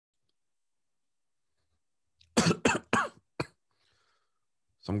So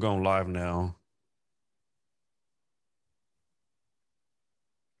I'm going live now.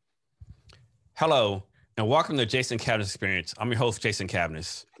 Hello, and welcome to Jason Cavness Experience. I'm your host, Jason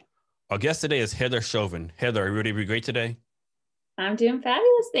Cavness. Our guest today is Heather Chauvin. Heather, are you ready to be great today? I'm doing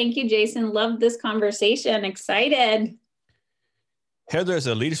fabulous. Thank you, Jason. Love this conversation. Excited. Heather is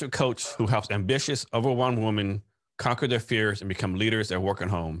a leadership coach who helps ambitious, overwhelmed women conquer their fears and become leaders at work and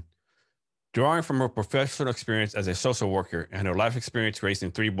home. Drawing from her professional experience as a social worker and her life experience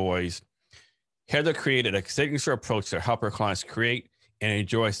raising 3 boys, Heather created a signature approach to help her clients create and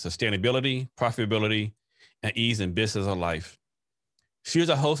enjoy sustainability, profitability, and ease in business and life. She is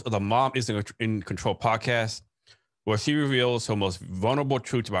a host of the Mom is in Control podcast, where she reveals her most vulnerable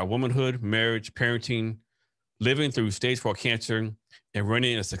truths about womanhood, marriage, parenting, living through stage 4 cancer, and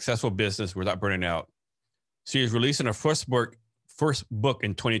running a successful business without burning out. She is releasing her first book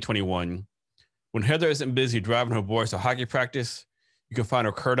in 2021. When Heather isn't busy driving her boys to hockey practice, you can find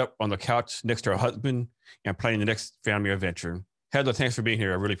her curled up on the couch next to her husband and planning the next family adventure. Heather, thanks for being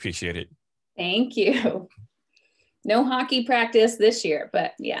here. I really appreciate it. Thank you. No hockey practice this year,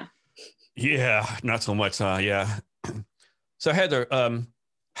 but yeah. Yeah, not so much. Yeah. So Heather,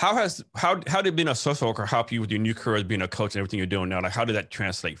 how did being a social worker help you with your new career as being a coach and everything you're doing now? Like, how did that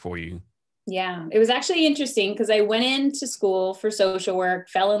translate for you? Yeah, it was actually interesting because I went into school for social work,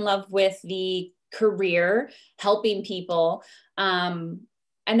 fell in love with the career, helping people. And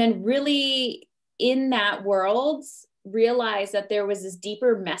then really in that world, realized that there was this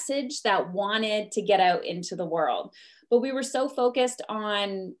deeper message that wanted to get out into the world. But we were so focused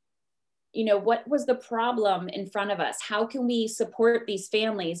on, what was the problem in front of us? How can we support these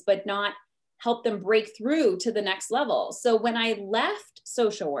families, but not help them break through to the next level? So when I left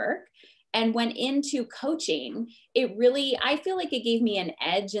social work and went into coaching, I feel like it gave me an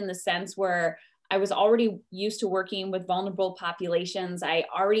edge in the sense where I was already used to working with vulnerable populations. I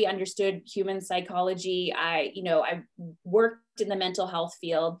already understood human psychology. I worked in the mental health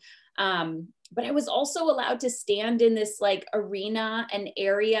field. But I was also allowed to stand in this arena and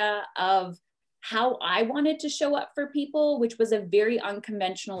area of how I wanted to show up for people, which was a very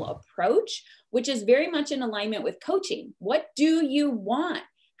unconventional approach, which is very much in alignment with coaching. What do you want?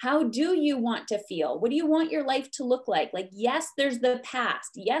 How do you want to feel? What do you want your life to look like? Yes, there's the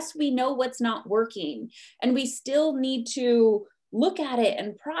past. Yes, we know what's not working. And we still need to look at it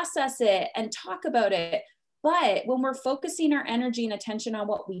and process it and talk about it. But when we're focusing our energy and attention on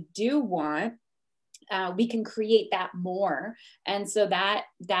what we do want, we can create that more. And so that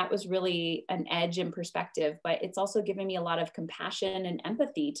was really an edge in perspective, but it's also given me a lot of compassion and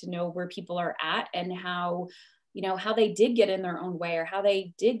empathy to know where people are at and how they did get in their own way or how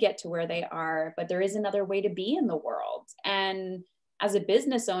they did get to where they are, but there is another way to be in the world. And as a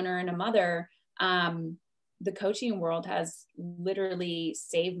business owner and a mother, the coaching world has literally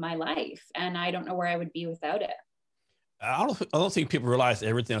saved my life. And I don't know where I would be without it. I don't think people realize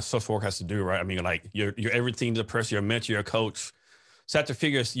everything a social work has to do, right? I mean, like you're everything to the person, you're a mentor, you're a coach. So I have to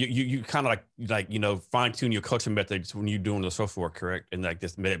figure you kind of fine tune your coaching methods when you're doing the social work, correct? And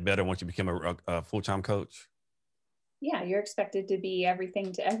just made it better once you become a full-time coach. Yeah, you're expected to be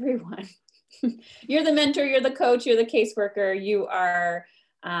everything to everyone. You're the mentor, you're the coach, you're the caseworker, you are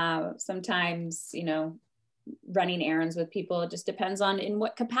sometimes, running errands with people. It just depends on in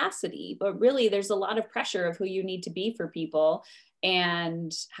what capacity, but really there's a lot of pressure of who you need to be for people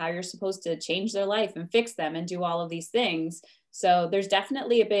and how you're supposed to change their life and fix them and do all of these things. So there's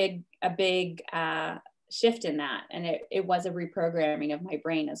definitely a big shift in that. And it was a reprogramming of my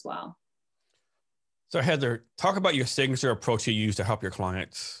brain as well. So Heather, talk about your signature approach you use to help your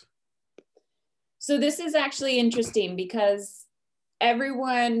clients. So this is actually interesting because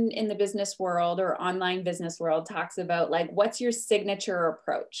everyone in the business world or online business world talks about what's your signature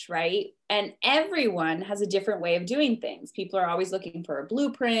approach, right? And everyone has a different way of doing things. People are always looking for a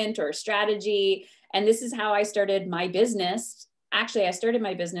blueprint or a strategy. And this is how I started my business. Actually, I started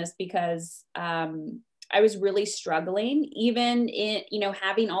my business because I was really struggling, even in,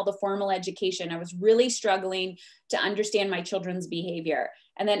 having all the formal education. I was really struggling to understand my children's behavior.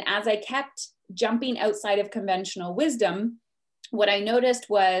 And then as I kept jumping outside of conventional wisdom, what I noticed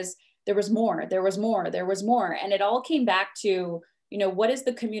was there was more. And it all came back to, what is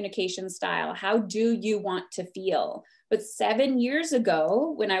the communication style? How do you want to feel? But 7 years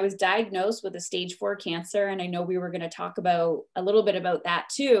ago, when I was diagnosed with a stage 4 cancer, and I know we were going to talk about a little bit about that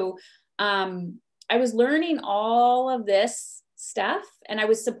too, I was learning all of this stuff and I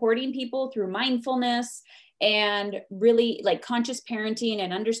was supporting people through mindfulness and really conscious parenting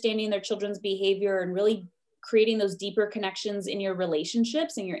and understanding their children's behavior and really creating those deeper connections in your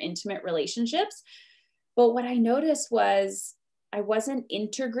relationships and your intimate relationships. But what I noticed was I wasn't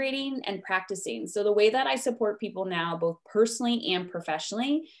integrating and practicing. So the way that I support people now, both personally and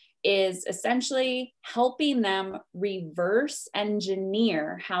professionally, is essentially helping them reverse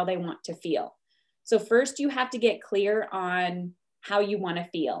engineer how they want to feel. So first you have to get clear on how you want to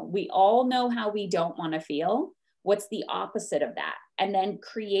feel. We all know how we don't want to feel. What's the opposite of that? And then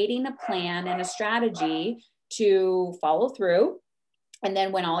creating a plan and a strategy to follow through. And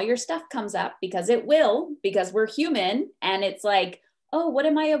then when all your stuff comes up, because it will, because we're human, and it's like, oh, what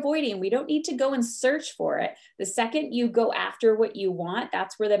am I avoiding? We don't need to go and search for it. The second you go after what you want,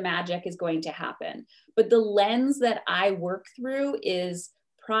 that's where the magic is going to happen. But the lens that I work through is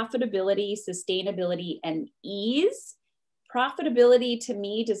profitability, sustainability, and ease. Profitability to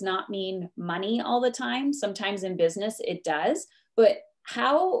me does not mean money all the time. Sometimes in business it does, but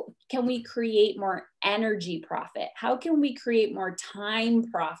how can we create more energy profit? How can we create more time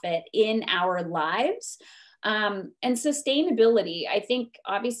profit in our lives? And sustainability, I think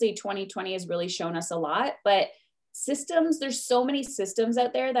obviously 2020 has really shown us a lot, but systems, there's so many systems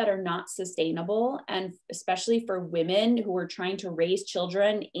out there that are not sustainable. And especially for women who are trying to raise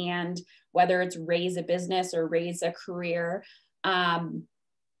children, and whether it's raise a business or raise a career,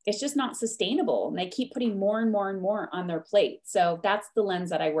 it's just not sustainable. And they keep putting more and more and more on their plate. So that's the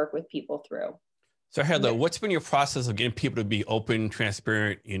lens that I work with people through. So Heather, what's been your process of getting people to be open,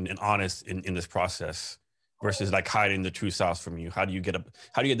 transparent, and honest in this process versus like hiding the true selves from you? How do you get them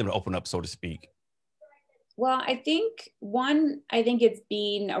to open up, so to speak? Well, I think it's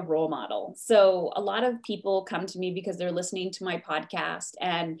being a role model. So a lot of people come to me because they're listening to my podcast,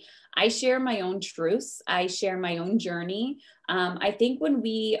 and I share my own truths. I share my own journey. I think when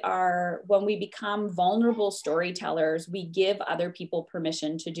we become vulnerable storytellers, we give other people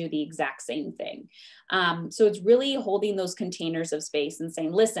permission to do the exact same thing. So it's really holding those containers of space and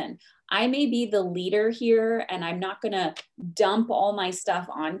saying, listen, I may be the leader here, and I'm not going to dump all my stuff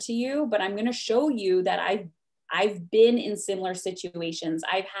onto you, but I'm going to show you that I've been in similar situations.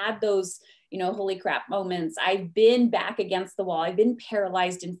 I've had those, holy crap moments. I've been back against the wall. I've been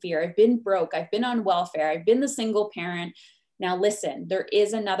paralyzed in fear. I've been broke. I've been on welfare. I've been the single parent. Now, listen, there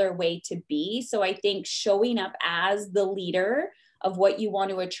is another way to be. So I think showing up as the leader of what you want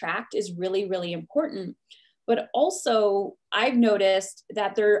to attract is really, really important. But also, I've noticed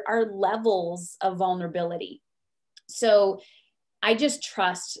that there are levels of vulnerability. So I just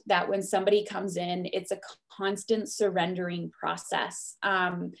trust that when somebody comes in, it's a constant surrendering process.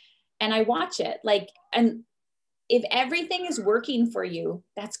 And I watch it and if everything is working for you,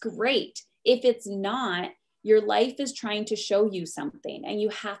 that's great. If it's not, your life is trying to show you something and you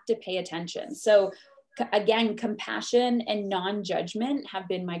have to pay attention. So again, compassion and non-judgment have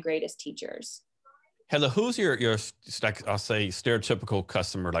been my greatest teachers. Heather, who's your like, I'll say stereotypical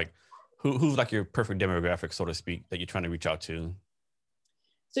customer? Like who's like your perfect demographic, so to speak, that you're trying to reach out to?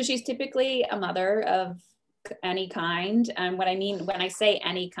 So she's typically a mother of any kind. And what I mean when I say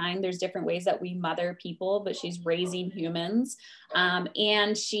any kind, there's different ways that we mother people, but she's raising humans.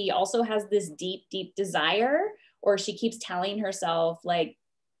 And she also has this deep, deep desire, or she keeps telling herself, like,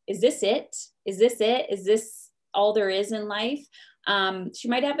 is this it? Is this it? Is this all there is in life? She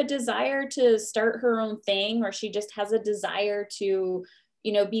might have a desire to start her own thing, or she just has a desire to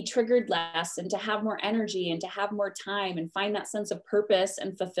be triggered less and to have more energy and to have more time and find that sense of purpose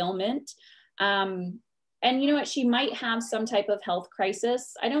and fulfillment. And you know what, she might have some type of health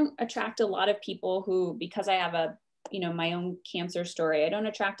crisis. I don't attract a lot of people who, because I have my own cancer story, I don't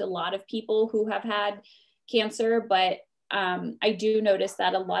attract a lot of people who have had cancer, but I do notice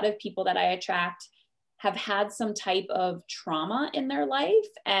that a lot of people that I attract have had some type of trauma in their life,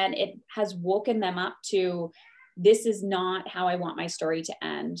 and it has woken them up to, this is not how I want my story to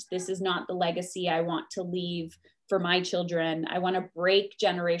end. This is not the legacy I want to leave for my children. I want to break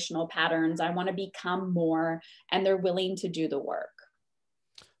generational patterns. I want to become more, and they're willing to do the work.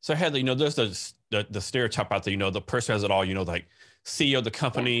 So Heather, there's the stereotype out there, the person has it all, like CEO of the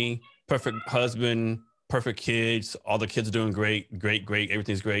company, perfect husband, perfect kids, all the kids are doing great,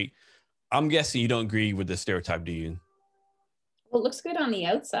 everything's great. I'm guessing you don't agree with this stereotype, do you? Well, it looks good on the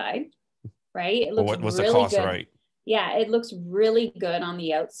outside, right? It looks what's really the cost, good. right? Yeah, it looks really good on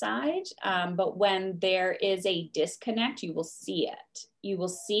the outside. But when there is a disconnect, you will see it. You will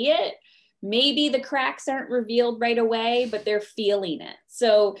see it. Maybe the cracks aren't revealed right away, but they're feeling it.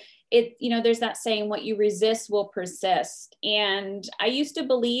 So there's that saying, what you resist will persist. And I used to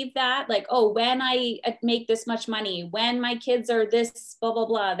believe that, like, oh, when I make this much money, when my kids are this, blah, blah,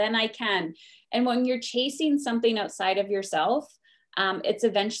 blah, then I can. And when you're chasing something outside of yourself, it's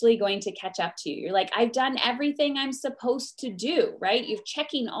eventually going to catch up to you. You're like, I've done everything I'm supposed to do, right? You're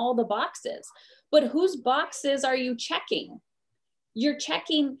checking all the boxes, but whose boxes are you checking? You're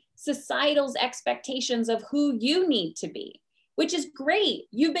checking societal's expectations of who you need to be, which is great.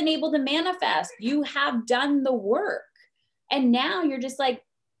 You've been able to manifest, you have done the work. And now you're just like,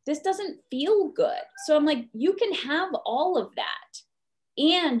 this doesn't feel good. So I'm like, you can have all of that.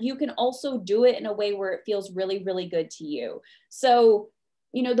 And you can also do it in a way where it feels really, really good to you. So,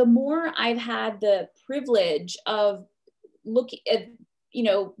 you know, the more I've had the privilege of looking at, you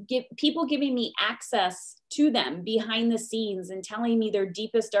know, people giving me access to them behind the scenes and telling me their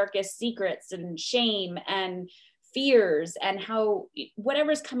deepest, darkest secrets and shame and fears and how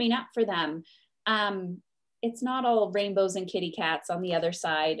whatever's coming up for them, it's not all rainbows and kitty cats on the other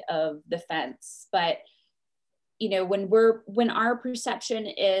side of the fence. But you know, when our perception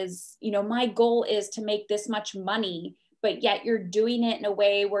is, you know, my goal is to make this much money, but yet you're doing it in a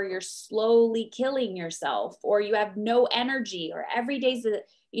way where you're slowly killing yourself, or you have no energy, or every day's,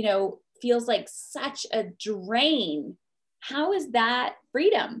 you know, feels like such a drain. How is that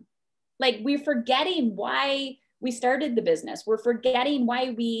freedom? Like, we're forgetting why we started the business. We're forgetting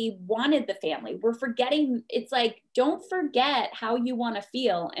why we wanted the family. We're forgetting, it's like, don't forget how you want to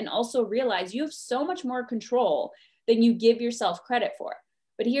feel, and also realize you have so much more control than you give yourself credit for.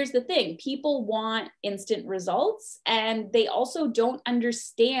 But here's the thing, people want instant results, and they also don't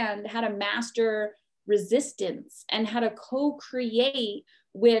understand how to master resistance and how to co-create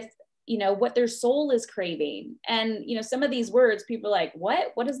with, you know, what their soul is craving. And, you know, some of these words, people are like,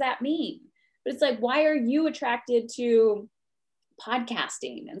 what does that mean? But it's like, why are you attracted to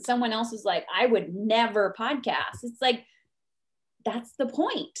podcasting? And someone else is like, I would never podcast. It's like, that's the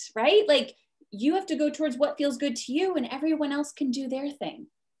point, right? Like, you have to go towards what feels good to you, and everyone else can do their thing.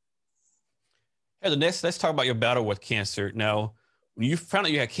 Heather, let's talk about your battle with cancer. Now, when you found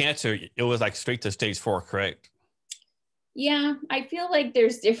out you had cancer, it was like straight to stage 4, correct? Yeah, I feel like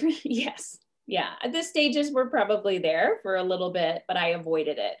there's different, yes. Yeah, the stages were probably there for a little bit, but I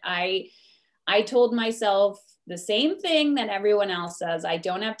avoided it. I told myself the same thing that everyone else says. I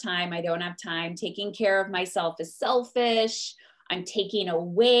don't have time. I don't have time. Taking care of myself is selfish. I'm taking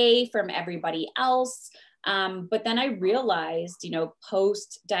away from everybody else. But then I realized, you know,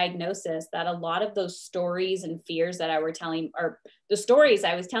 post-diagnosis, that a lot of those stories and fears that I were telling, or the stories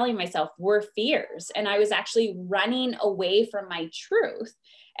I was telling myself, were fears. And I was actually running away from my truth.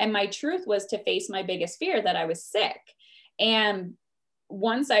 And my truth was to face my biggest fear, that I was sick. And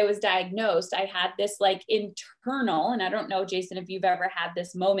once I was diagnosed, I had this like internal, and I don't know, Jason, if you've ever had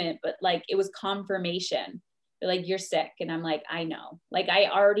this moment, but like, it was confirmation. They're like, you're sick. And I'm like, I know, like, I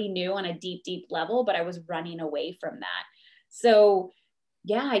already knew on a deep, deep level, but I was running away from that. So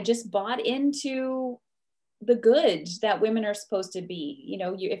yeah, I just bought into the good that women are supposed to be. You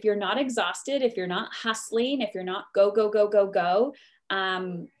know, if you're not exhausted, if you're not hustling, if you're not go,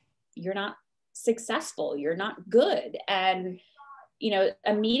 you're not successful, you're not good. And you know,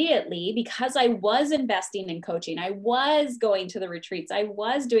 immediately, because I was investing in coaching, I was going to the retreats, I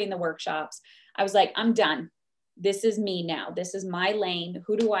was doing the workshops, I was like, I'm done. This is me now. This is my lane.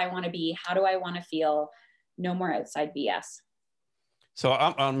 Who do I want to be? How do I want to feel? No more outside BS. So,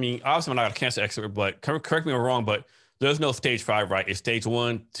 I mean, obviously I'm not a cancer expert, but correct me if I'm wrong, but there's no stage 5, right? It's stage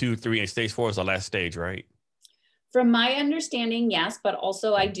 1, 2, 3, and stage 4 is the last stage, right? From my understanding, yes, but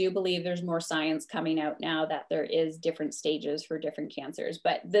also I do believe there's more science coming out now that there is different stages for different cancers.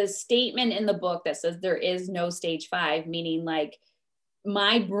 But the statement in the book that says there is no stage 5, meaning like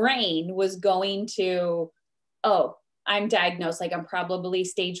my brain was going to, oh, I'm diagnosed, like I'm probably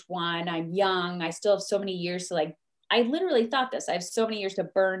stage 1, I'm young, I still have so many years to like, I literally thought this, I have so many years to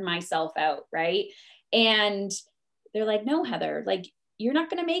burn myself out, right? And they're like, no, Heather, like you're not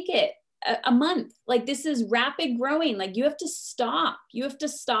going to make it a month. Like, this is rapid growing. Like, you have to stop. You have to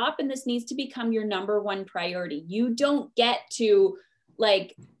stop. And this needs to become your number one priority. You don't get to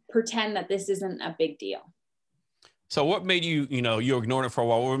like pretend that this isn't a big deal. So what made you, you know, you ignored it for a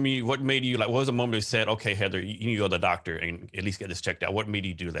while. What made you like, what was the moment you said, okay, Heather, you need to go to the doctor and at least get this checked out? What made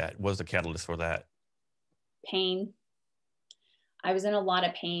you do that? What was the catalyst for that? Pain. I was in a lot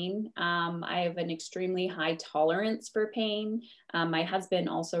of pain. I have an extremely high tolerance for pain. My husband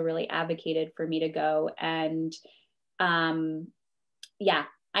also really advocated for me to go. And yeah,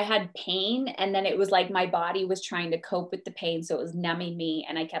 I had pain. And then it was like my body was trying to cope with the pain. So it was numbing me.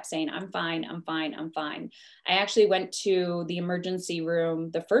 And I kept saying, I'm fine, I'm fine, I'm fine. I actually went to the emergency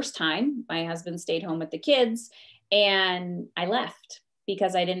room the first time. My husband stayed home with the kids, and I left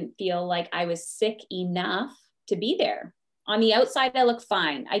because I didn't feel like I was sick enough to be there On the outside, I look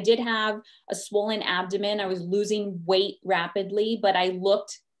fine. I did have a swollen abdomen. I was losing weight rapidly, but I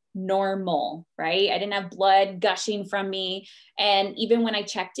looked normal, right? I didn't have blood gushing from me. And even when I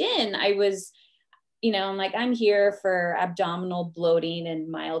checked in, I was, I'm like, I'm here for abdominal bloating and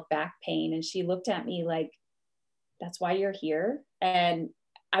mild back pain. And she looked at me like, that's why you're here. And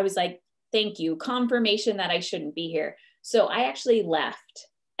I was like, thank you. Confirmation that I shouldn't be here. So I actually left.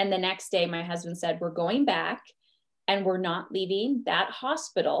 And the next day, my husband said, we're going back and we're not leaving that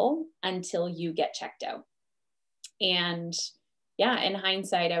hospital until you get checked out. And yeah, in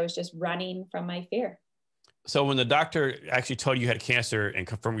hindsight, I was just running from my fear. So when the doctor actually told you had cancer and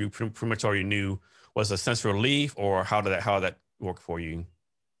confirmed you pretty much already knew, was a sense of relief, or how did that work for you?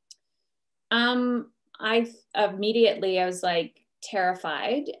 I immediately, I was like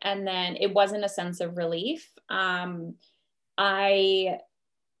terrified, and then it wasn't a sense of relief.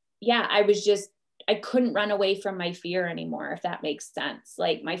 I couldn't run away from my fear anymore, if that makes sense.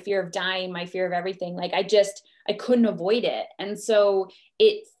 Like my fear of dying, my fear of everything, like I couldn't avoid it. And so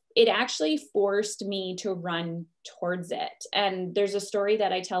it actually forced me to run towards it. And there's a story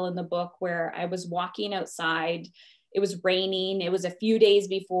that I tell in the book where I was walking outside. It was raining. It was a few days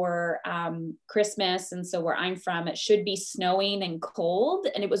before Christmas. And so where I'm from, it should be snowing and cold,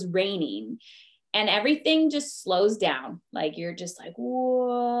 and it was raining. And everything just slows down. Like you're just like,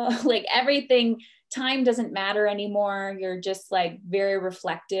 whoa, like everything, time doesn't matter anymore. You're just like very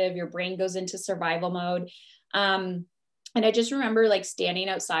reflective. Your brain goes into survival mode. And I just remember like standing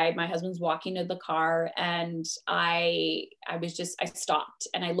outside, my husband's walking to the car, and I stopped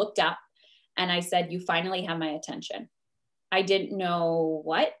and I looked up and I said, you finally have my attention. I didn't know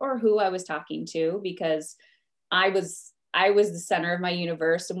what or who I was talking to, because I was the center of my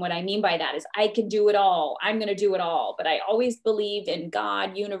universe. And what I mean by that is I can do it all. I'm going to do it all. But I always believed in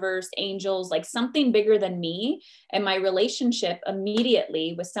God, universe, angels, like something bigger than me. And my relationship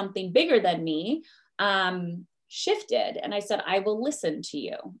immediately with something bigger than me shifted. And I said, I will listen to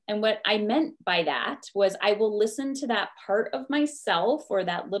you. And what I meant by that was I will listen to that part of myself, or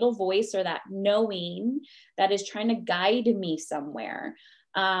that little voice, or that knowing that is trying to guide me somewhere.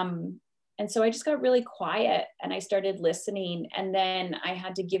 And so I just got really quiet and I started listening. And then I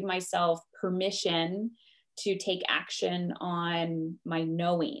had to give myself permission to take action on my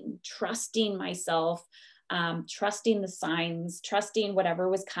knowing, trusting myself, trusting the signs, trusting whatever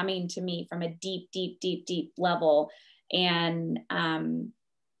was coming to me from a deep, deep, deep, deep level. And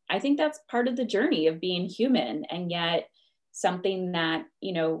I think that's part of the journey of being human, and yet something that,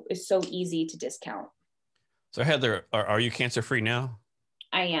 is so easy to discount. So Heather, are you cancer free now?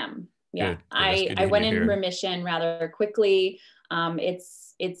 I am. Yeah. Good. That's good to I went in hear. remission rather quickly.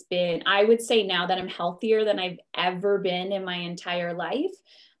 It's been, I would say now that I'm healthier than I've ever been in my entire life.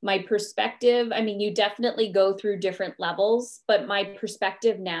 My perspective, I mean, you definitely go through different levels, but my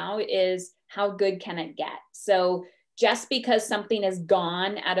perspective now is how good can it get? So just because something is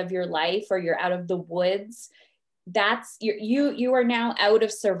gone out of your life, or you're out of the woods, that's you are now out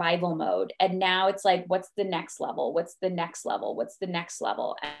of survival mode. And now it's like, what's the next level? What's the next level? What's the next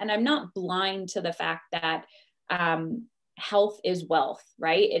level? And I'm not blind to the fact that health is wealth,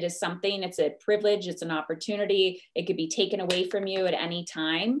 right? It is something, it's a privilege, it's an opportunity. It could be taken away from you at any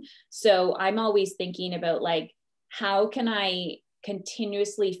time. So I'm always thinking about like, how can I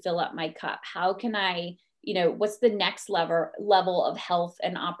continuously fill up my cup? How can I, what's the next level of health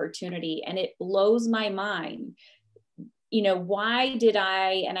and opportunity? And it blows my mind. Why did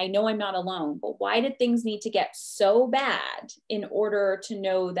and I know I'm not alone, but why did things need to get so bad in order to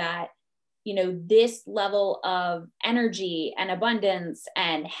know that, this level of energy and abundance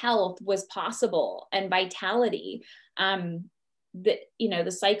and health was possible, and vitality?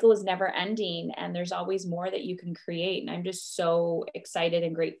 The cycle is never ending, and there's always more that you can create. And I'm just so excited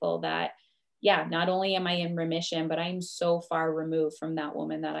and grateful that, yeah, not only am I in remission, but I'm so far removed from that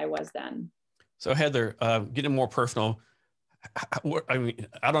woman that I was then. So Heather, getting more personal, I mean,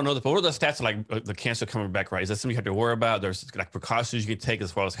 I don't know, but what are the stats like the cancer coming back, right? Is that something you have to worry about? There's like precautions you can take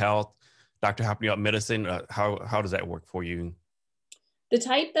as far as health, doctor helping you out, medicine. How does that work for you? The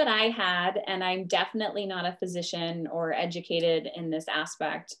type that I had, and I'm definitely not a physician or educated in this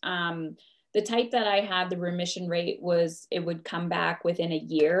aspect. The type that I had, the remission rate was, it would come back within a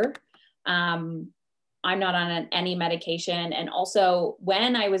year. I'm not on any medication. And also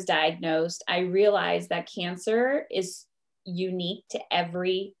when I was diagnosed, I realized that cancer is unique to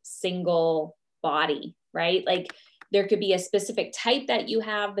every single body, right? Like there could be a specific type that you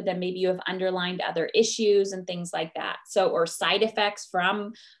have, but then maybe you have underlined other issues and things like that. So, or side effects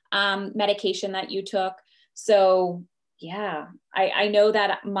from medication that you took. So Yeah, I know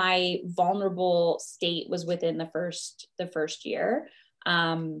that my vulnerable state was within the first year.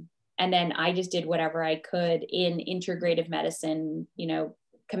 And then I just did whatever I could in integrative medicine,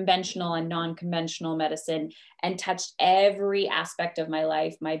 conventional and non-conventional medicine, and touched every aspect of my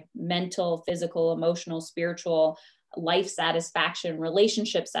life, my mental, physical, emotional, spiritual, life satisfaction,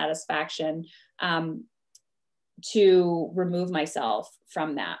 relationship satisfaction, to remove myself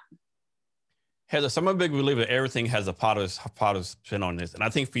from that. Heather, so I'm a big believer that everything has a positive spin on this. And I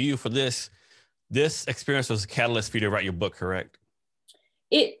think for you, for this experience was a catalyst for you to write your book, correct?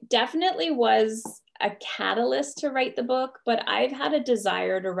 It definitely was a catalyst to write the book, but I've had a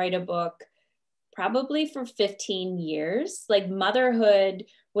desire to write a book probably for 15 years. Like, motherhood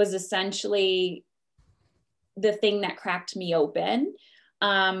was essentially the thing that cracked me open.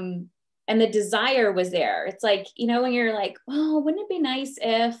 And the desire was there. It's like, when you're like, oh, wouldn't it be nice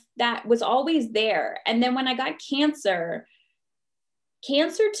if that was always there? And then when I got cancer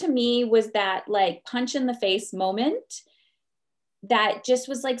to me was that like punch in the face moment that just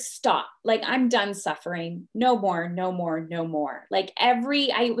was like, stop, like, I'm done suffering. No more, no more, no more. Like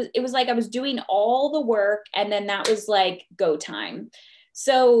it was like I was doing all the work, and then that was like go time.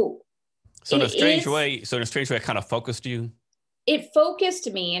 So in a strange way, it kind of focused you. It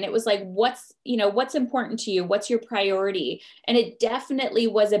focused me, and it was like, what's important to you? What's your priority? And it definitely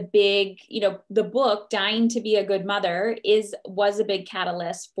was a big, the book Dying to Be a Good Mother was a big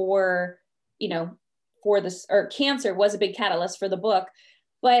catalyst for, for this, or cancer was a big catalyst for the book.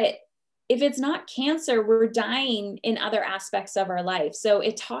 But if it's not cancer, we're dying in other aspects of our life. So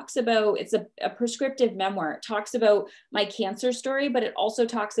it talks about, it's a prescriptive memoir. It talks about my cancer story, but it also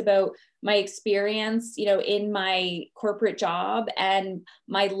talks about my experience, in my corporate job, and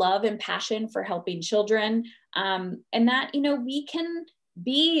my love and passion for helping children. And that, we can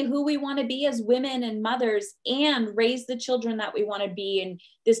be who we want to be as women and mothers, and raise the children that we want to be. And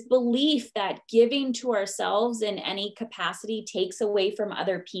this belief that giving to ourselves in any capacity takes away from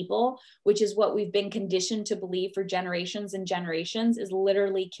other people, which is what we've been conditioned to believe for generations and generations, is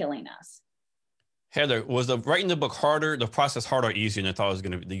literally killing us. Heather, was writing the book harder, the process harder or easier than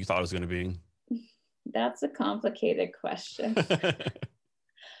you thought it was going to be? That's a complicated question.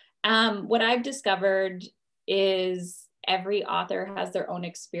 What I've discovered is every author has their own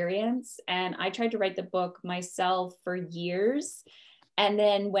experience. And I tried to write the book myself for years. And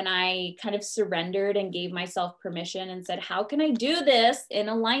then when I kind of surrendered and gave myself permission and said, how can I do this in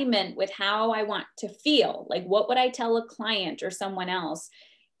alignment with how I want to feel? Like, what would I tell a client or someone else?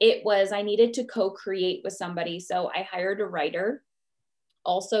 It was, I needed to co-create with somebody. So I hired a writer.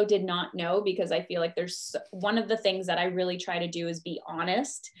 Also did not know, because I feel like there's one of the things that I really try to do is be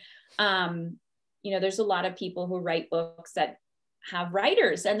honest. There's a lot of people who write books that have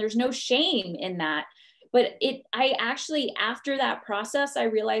writers, and there's no shame in that. But I actually, after that process, I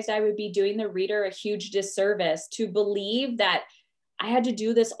realized I would be doing the reader a huge disservice to believe that I had to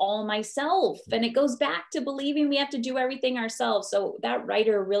do this all myself. And it goes back to believing we have to do everything ourselves. So that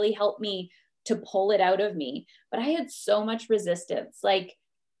writer really helped me to pull it out of me. But I had so much resistance, like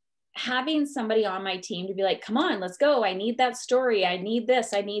having somebody on my team to be like, come on, let's go. I need that story. I need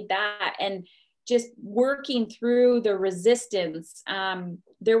this. I need that. And just working through the resistance.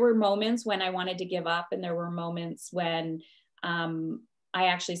 There were moments when I wanted to give up, and there were moments when I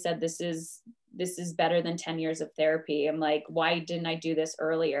actually said, this is better than 10 years of therapy. I'm like, why didn't I do this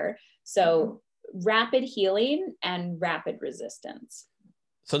earlier? So rapid healing and rapid resistance.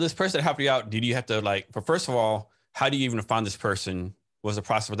 So this person that helped you out, did you have to first of all, how do you even find this person? Was the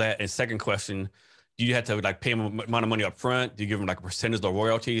process of that? And second question, do you have to pay them a amount of money up front? Do you give them a percentage of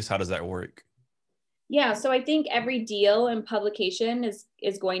royalties? How does that work? Yeah, so I think every deal and publication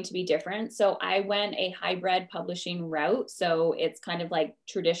is going to be different. So I went a hybrid publishing route. So it's kind of like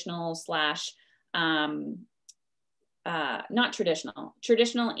traditional slash, not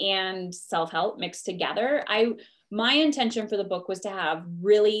traditional and self-help mixed together. My intention for the book was to have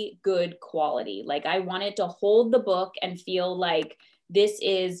really good quality. Like, I wanted to hold the book and feel like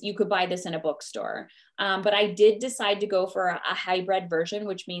you could buy this in a bookstore. But I did decide to go for a hybrid version,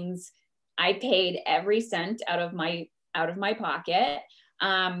 which means I paid every cent out of my pocket.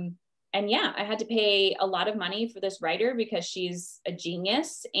 And yeah, I had to pay a lot of money for this writer because she's a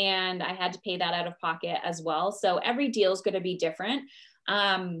genius, and I had to pay that out of pocket as well. So every deal is going to be different.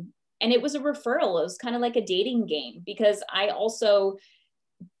 And it was a referral. It was kind of like a dating game, because I also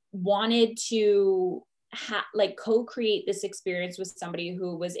wanted to co-create this experience with somebody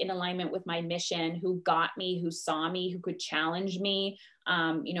who was in alignment with my mission, who got me, who saw me, who could challenge me.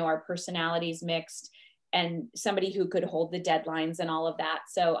 Our personalities mixed, and somebody who could hold the deadlines and all of that.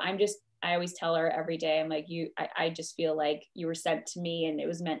 So I'm just I always tell her every day, I'm like, I just feel like you were sent to me and it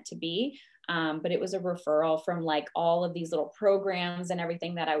was meant to be. But it was a referral from like all of these little programs and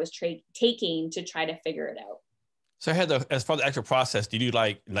everything that I was taking to try to figure it out. So Heather, as far as the actual process, did you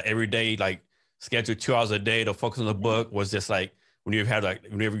like every day, like schedule 2 hours a day to focus on the book? Was this like when you had like,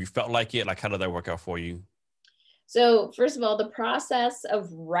 whenever you felt like it, like how did that work out for you? So first of all, the process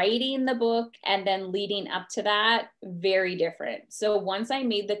of writing the book and then leading up to that, very different. So once I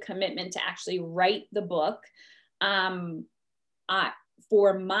made the commitment to actually write the book, um,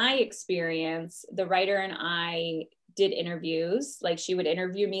 for my experience, the writer and I did interviews. Like she would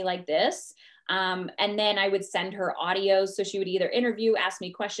interview me like this. And then I would send her audios. So she would either interview, ask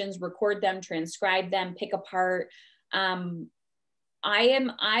me questions, record them, transcribe them, pick apart.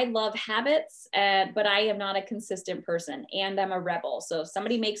 I love habits, but I am not a consistent person and I'm a rebel. So if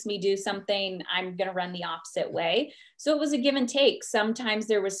somebody makes me do something, I'm going to run the opposite way. So it was a give and take. Sometimes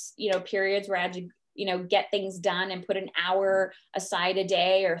there was, periods where I had to, get things done and put an hour aside a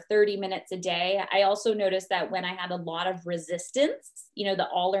day or 30 minutes a day. I also noticed that when I had a lot of resistance, the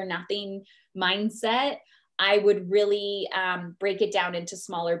all or nothing mindset, I would really break it down into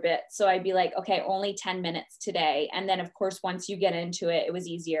smaller bits. So I'd be like, okay, only 10 minutes today. And then of course, once you get into it, it was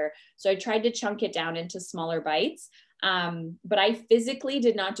easier. So I tried to chunk it down into smaller bites. But I physically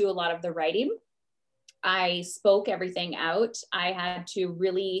did not do a lot of the writing. I spoke everything out. I had to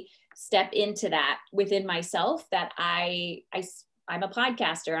really step into that within myself that I'm a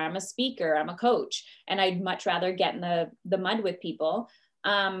podcaster, I'm a speaker, I'm a coach, and I'd much rather get in the mud with people.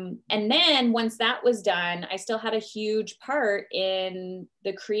 And then once that was done, I still had a huge part in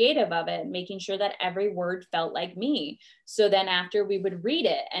the creative of it, making sure that every word felt like me. So then after we would read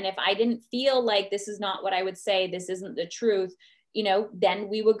it, and if I didn't feel like this is not what I would say, this isn't the truth, then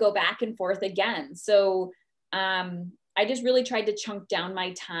we would go back and forth again. So I just really tried to chunk down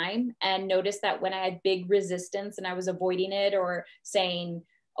my time and notice that when I had big resistance and I was avoiding it or saying,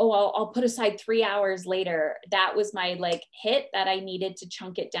 oh, I'll put aside 3 hours later, that was my like hit that I needed to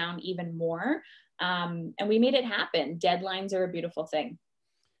chunk it down even more. And we made it happen. Deadlines are a beautiful thing.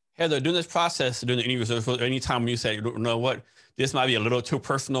 Heather, during this process, during the interview, anytime you say, you know what, this might be a little too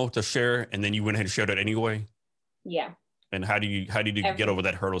personal to share, and then you went ahead and shared it anyway? Yeah. And how did you get over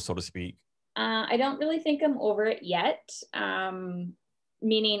that hurdle, so to speak? I don't really think I'm over it yet.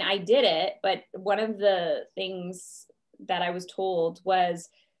 Meaning I did it, but one of the things that I was told was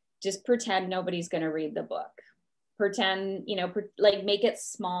just pretend nobody's going to read the book. Pretend, like make it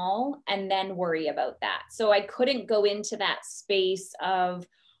small and then worry about that. So I couldn't go into that space of,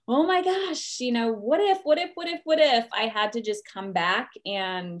 oh my gosh, what if? I had to just come back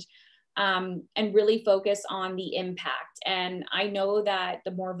and really focus on the impact. And I know that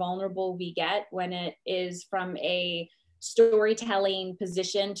the more vulnerable we get when it is from a storytelling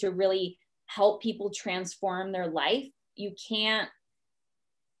position to really help people transform their life, you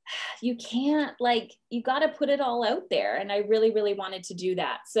got to put it all out there. And I really, really wanted to do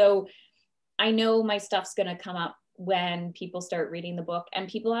that. So I know my stuff's going to come up when people start reading the book, and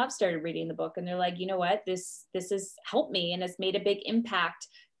people have started reading the book and they're like, you know what, this has helped me and it's made a big impact.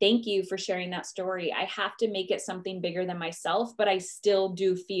 Thank you for sharing that story. I have to make it something bigger than myself, but I still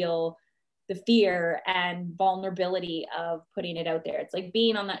do feel the fear and vulnerability of putting it out there. It's like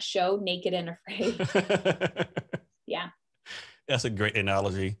being on that show, Naked and Afraid. Yeah. That's a great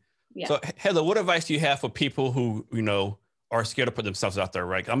analogy. Yeah. So Heather, what advice do you have for people who, are scared to put themselves out there,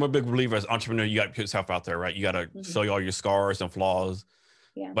 right? I'm a big believer as an entrepreneur, you got to put yourself out there, right? You got to show you all your scars and flaws.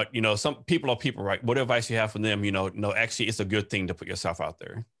 Yeah. But, some people are people, right? What advice you have for them, no, actually it's a good thing to put yourself out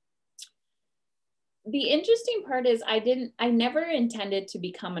there. The interesting part is I never intended to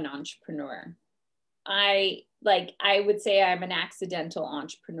become an entrepreneur. I would say I'm an accidental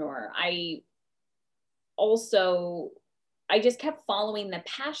entrepreneur. I just kept following the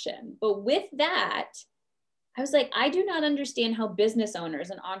passion. But with that, I was like, I do not understand how business owners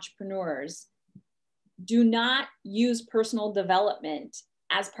and entrepreneurs do not use personal development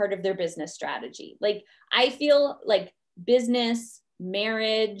as part of their business strategy. Like, I feel like business,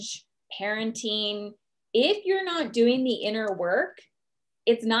 marriage, parenting, if you're not doing the inner work,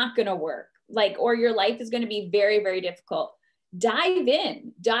 it's not going to work. Or your life is going to be very, very difficult. Dive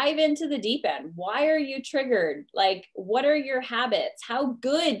into the deep end. Why are you triggered? What are your habits? How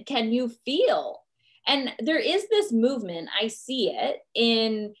good can you feel? And there is this movement, I see it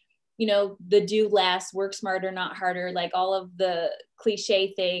in, the do less, work smarter, not harder, all of the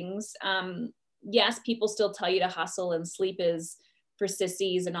cliche things. Yes, people still tell you to hustle and sleep is for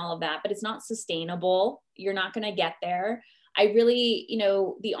sissies and all of that, but it's not sustainable. You're not going to get there. I really,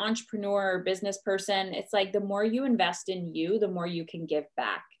 the entrepreneur business person, it's like the more you invest in you, the more you can give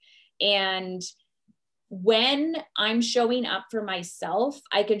back. And when I'm showing up for myself,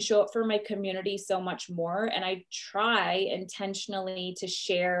 I can show up for my community so much more. And I try intentionally to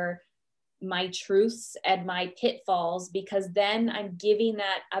share my truths and my pitfalls, because then I'm giving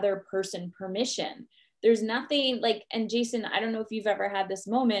that other person permission. There's nothing like, and Jason, I don't know if you've ever had this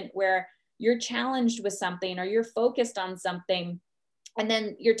moment where you're challenged with something or you're focused on something, and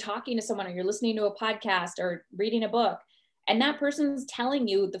then you're talking to someone or you're listening to a podcast or reading a book, and that person's telling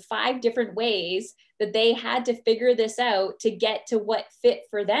you the 5 different ways that they had to figure this out to get to what fit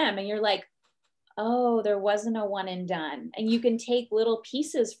for them. And you're like, oh, there wasn't a one and done. And you can take little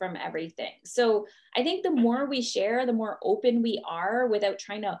pieces from everything. So I think the more we share, the more open we are without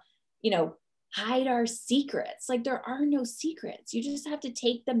trying to, hide our secrets. Like, there are no secrets. You just have to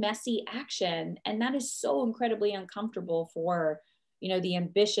take the messy action. And that is so incredibly uncomfortable for, the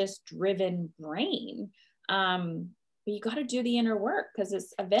ambitious, driven brain. But you got to do the inner work, because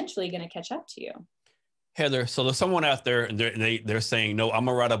it's eventually going to catch up to you. Heather, so there's someone out there and they're saying, no, I'm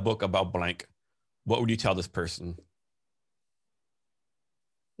gonna write a book about blank. What would you tell this person?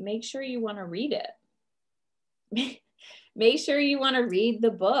 Make sure you want to read it. Make sure you want to read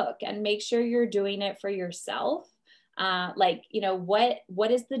the book, and make sure you're doing it for yourself.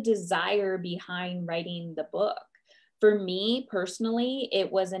 What is the desire behind writing the book? For me personally,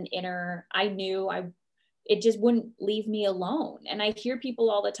 it was an inner, it just wouldn't leave me alone. And I hear people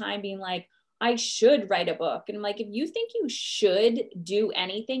all the time being like, I should write a book. And I'm like, if you think you should do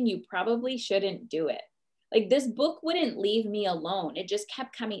anything, you probably shouldn't do it. Like, this book wouldn't leave me alone. It just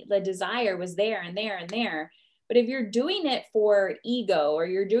kept coming. The desire was there and there and there. But if you're doing it for ego, or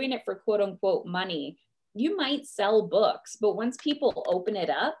you're doing it for quote unquote money, you might sell books. But once people open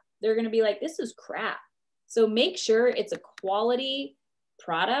it up, they're going to be like, this is crap. So make sure it's a quality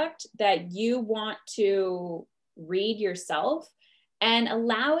product that you want to read yourself, and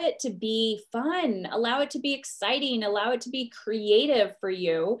allow it to be fun, allow it to be exciting, allow it to be creative for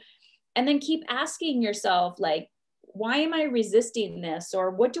you. And then keep asking yourself, like, why am I resisting this? Or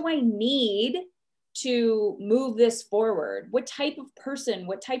what do I need to move this forward? What type of person,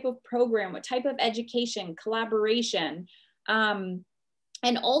 what type of program, what type of education, collaboration?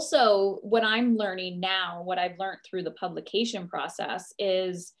 And also, what I'm learning now, what I've learned through the publication process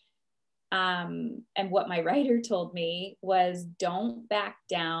is, and what my writer told me was, don't back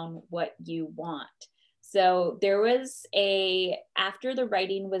down what you want. So there was after the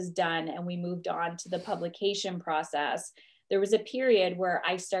writing was done and we moved on to the publication process, there was a period where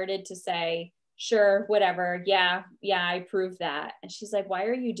I started to say, sure, whatever. Yeah, I approve that. And she's like, why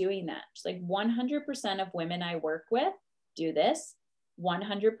are you doing that? She's like, 100% of women I work with do this.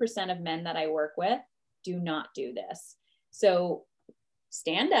 100% of men that I work with do not do this. So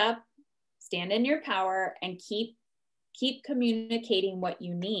stand up, stand in your power, and keep communicating what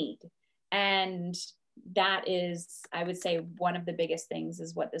you need. And that is, I would say, one of the biggest things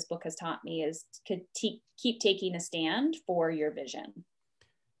is what this book has taught me, is to keep taking a stand for your vision.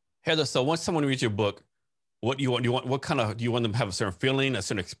 Heather, so once someone reads your book, what do you want? Do you want them to have a certain feeling, a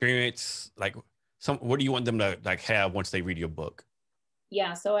certain experience? What do you want them to have once they read your book?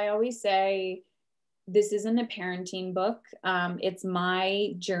 Yeah. So I always say, this isn't a parenting book. It's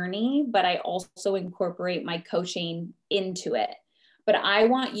my journey, but I also incorporate my coaching into it. But I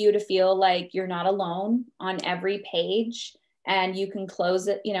want you to feel like you're not alone on every page, and you can close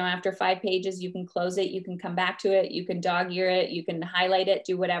it, after 5 pages, you can close it, you can come back to it, you can dog ear it, you can highlight it,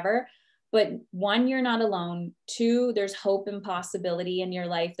 do whatever. But 1, you're not alone. 2, there's hope and possibility in your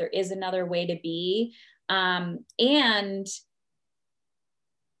life. There is another way to be. And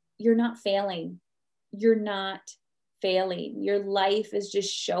you're not failing. You're not failing. Your life is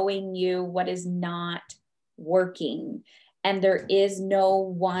just showing you what is not working. And there is no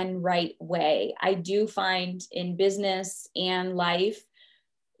one right way. I do find in business and life,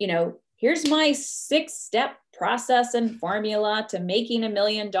 here's my 6-step process and formula to making $1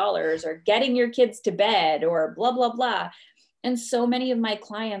 million, or getting your kids to bed, or blah, blah, blah. And so many of my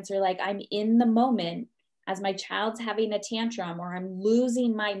clients are like, I'm in the moment as my child's having a tantrum, or I'm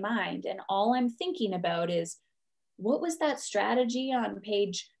losing my mind. And all I'm thinking about is, what was that strategy on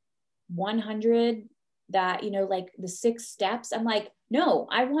page 100 that, the 6 steps? I'm like, no,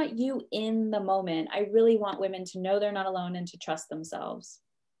 I want you in the moment. I really want women to know they're not alone and to trust themselves.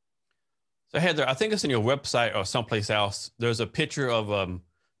 So Heather, I think it's in your website or someplace else. There's a picture of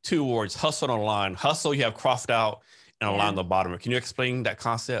 2 words, hustle and align. Hustle, you have crossed out, and align on the bottom. Can you explain that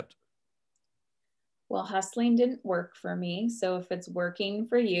concept? Well, hustling didn't work for me. So if it's working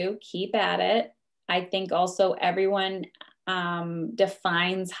for you, keep at it. I think also everyone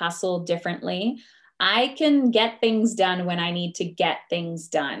defines hustle differently. I can get things done when I need to get things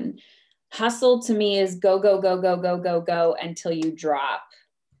done. Hustle to me is go, go, go, go, go, go, go until you drop.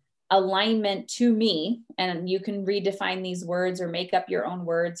 Alignment to me, and you can redefine these words or make up your own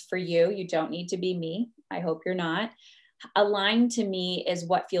words for you. You don't need to be me. I hope you're not. Aligned to me is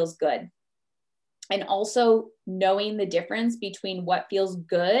what feels good. And also knowing the difference between what feels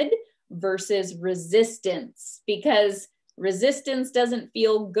good versus resistance, because resistance doesn't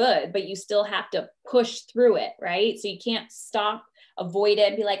feel good, but you still have to push through it, right? So you can't stop, avoid it,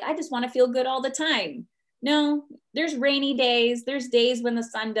 and be like, I just want to feel good all the time. No, there's rainy days. There's days when the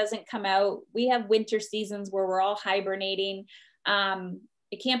sun doesn't come out. We have winter seasons where we're all hibernating.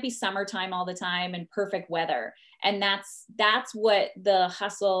 It can't be summertime all the time and perfect weather. And that's what the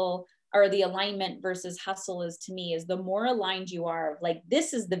hustle or the alignment versus hustle is to me, is the more aligned you are, like,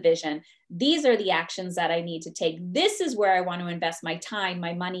 this is the vision. These are the actions that I need to take. This is where I want to invest my time,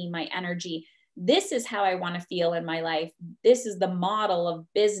 my money, my energy. This is how I want to feel in my life. This is the model of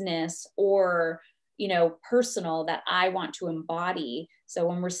business or, personal that I want to embody. So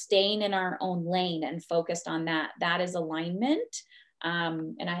when we're staying in our own lane and focused on that, that is alignment.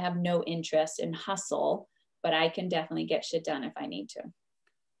 And I have no interest in hustle, but I can definitely get shit done if I need to.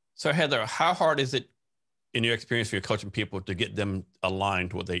 So Heather, how hard is it in your experience for your coaching people to get them aligned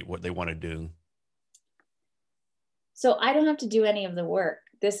to what they want to do? So I don't have to do any of the work.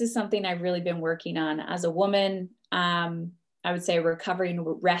 This is something I've really been working on as a woman. I would say a recovering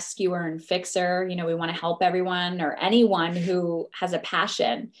rescuer and fixer. We want to help everyone or anyone who has a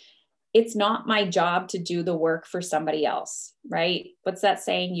passion. It's not my job to do the work for somebody else, right? What's that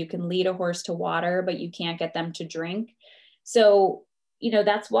saying? You can lead a horse to water, but you can't get them to drink. So,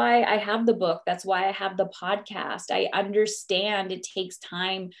 that's why I have the book. That's why I have the podcast. I understand it takes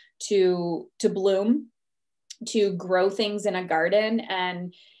time to bloom, to grow things in a garden.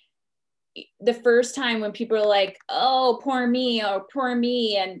 And the first time when people are like, oh, poor me, or poor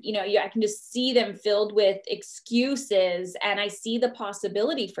me. And, I can just see them filled with excuses, and I see the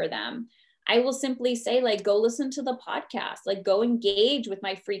possibility for them. I will simply say, like, go listen to the podcast, like, go engage with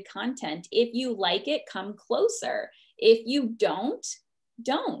my free content. If you like it, come closer. If you don't.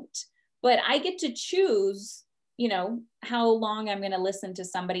 But I get to choose, how long I'm going to listen to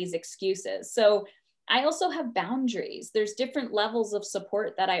somebody's excuses. So I also have boundaries. There's different levels of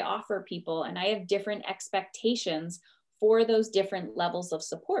support that I offer people, and I have different expectations for those different levels of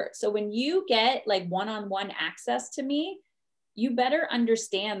support. So when you get like one-on-one access to me, you better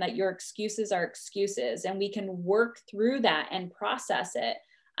understand that your excuses are excuses, and we can work through that and process it.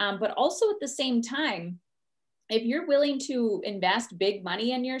 But also at the same time, if you're willing to invest big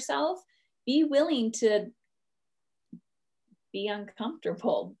money in yourself, be willing to be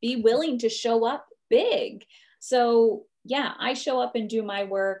uncomfortable, be willing to show up big. So yeah, I show up and do my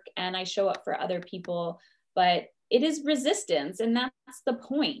work, and I show up for other people, but it is resistance. And that's the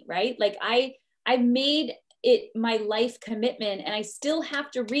point, right? Like I've made it my life commitment, and I still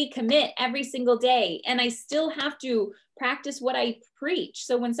have to recommit every single day. And I still have to practice what I preach.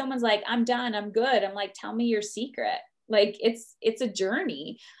 So when someone's like, I'm done, I'm good, I'm like, tell me your secret. Like it's a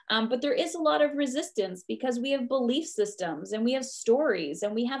journey. But there is a lot of resistance because we have belief systems, and we have stories,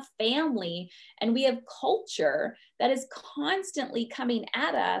 and we have family, and we have culture that is constantly coming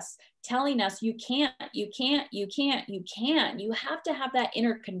at us, telling us you can't, you can't, you can't, you can't. You have to have that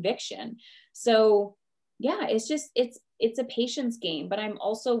inner conviction. So yeah, it's a patience game, but I'm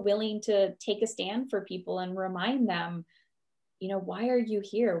also willing to take a stand for people and remind them, why are you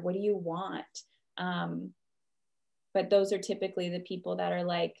here? What do you want? But those are typically the people that are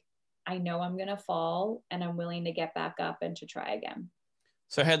like, I know I'm going to fall, and I'm willing to get back up and to try again.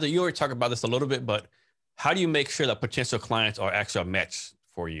 So Heather, you already talked about this a little bit, but how do you make sure that potential clients are actually a match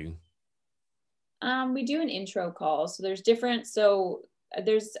for you? We do an intro call. So there's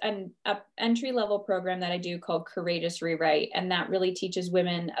an entry-level program that I do called Courageous Rewrite. And that really teaches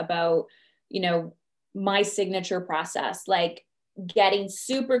women about, my signature process, like getting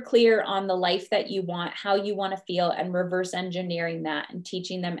super clear on the life that you want, how you want to feel, and reverse engineering that, and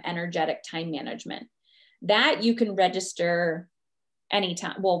teaching them energetic time management. That you can register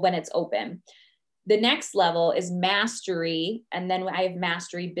anytime, well, when it's open. The next level is mastery. And then I have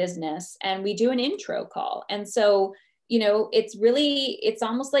mastery business, and we do an intro call. And so, it's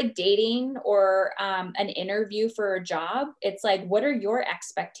almost like dating or an interview for a job. It's like, what are your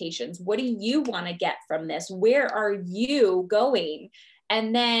expectations? What do you want to get from this? Where are you going?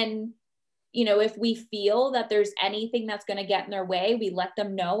 And then, if we feel that there's anything that's going to get in their way, we let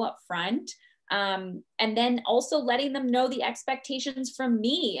them know up front. And then also letting them know the expectations from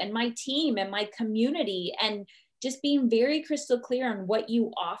me and my team and my community. And just being very crystal clear on what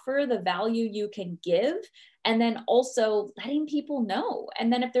you offer, the value you can give, and then also letting people know.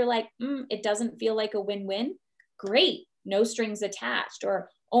 And then if they're like, it doesn't feel like a win-win, great, no strings attached. Or,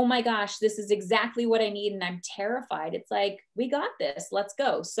 oh my gosh, this is exactly what I need and I'm terrified. It's like, we got this, let's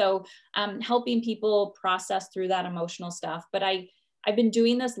go. So helping people process through that emotional stuff. But I've been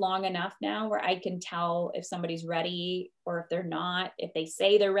doing this long enough now where I can tell if somebody's ready or if they're not, if they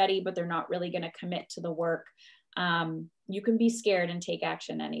say they're ready, but they're not really going to commit to the work. You can be scared and take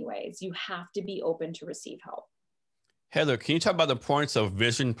action anyways. You have to be open to receive help. Heather, can you talk about the points of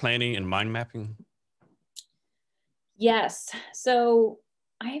vision planning and mind mapping? Yes. So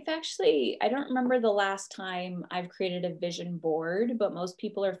I don't remember the last time I've created a vision board, but most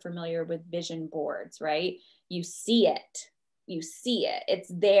people are familiar with vision boards, right? You see it,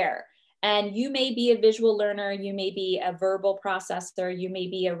 it's there. And you may be a visual learner, you may be a verbal processor, you may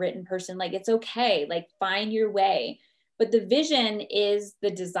be a written person, like it's okay, like find your way. But the vision is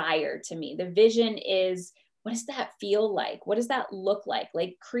the desire to me. The vision is, what does that feel like? What does that look like?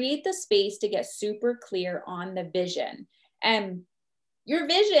 Like create the space to get super clear on the vision. And your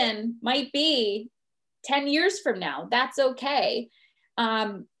vision might be 10 years from now. That's okay.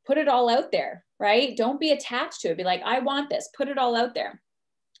 Put it all out there, right? Don't be attached to it. Be like, I want this. Put it all out there.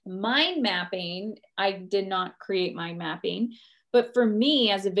 Mind mapping, I did not create mind mapping, but for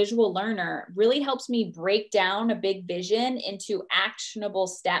me as a visual learner, really helps me break down a big vision into actionable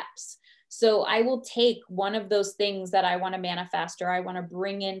steps. So I will take one of those things that I want to manifest or I want to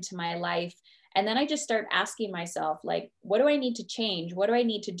bring into my life. And then I just start asking myself, like, what do I need to change? What do I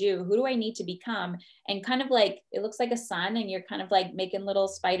need to do? Who do I need to become? And kind of like, it looks like a sun and you're kind of like making little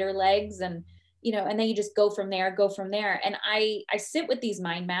spider legs and, and then you just go from there. And I sit with these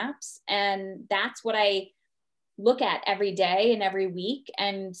mind maps, and that's what I look at every day and every week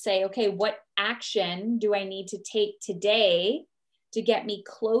and say, okay, what action do I need to take today to get me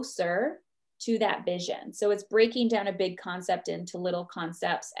closer to that vision? So it's breaking down a big concept into little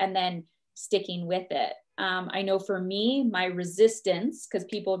concepts and then sticking with it. I know for me, my resistance, because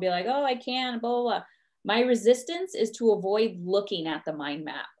people will be like, oh, I can't, blah, blah, blah. My resistance is to avoid looking at the mind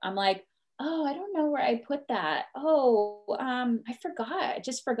map. I'm like, oh, I don't know where I put that. Oh, I forgot. I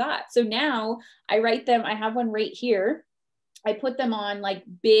just forgot. So now I write them. I have one right here. I put them on like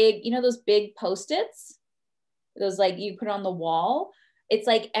big, those big Post-its, those like you put on the wall. It's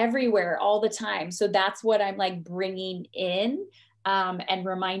like everywhere all the time. So that's what I'm like bringing in and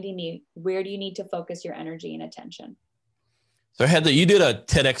reminding me, where do you need to focus your energy and attention? So Heather, you did a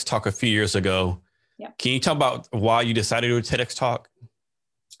TEDx talk a few years ago. Yeah. Can you talk about why you decided to do a TEDx talk?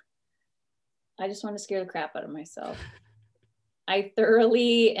 I just want to scare the crap out of myself. I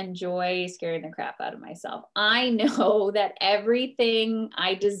thoroughly enjoy scaring the crap out of myself. I know that everything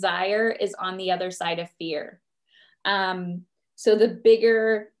I desire is on the other side of fear. So the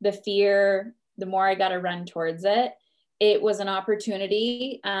bigger the fear, the more I got to run towards it. It was an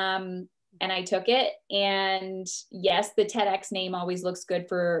opportunity, and I took it. And yes, the TEDx name always looks good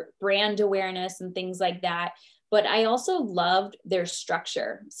for brand awareness and things like that. But I also loved their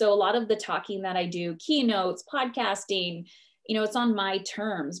structure. So a lot of the talking that I do, keynotes, podcasting, it's on my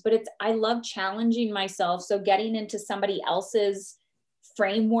terms, but I love challenging myself. So getting into somebody else's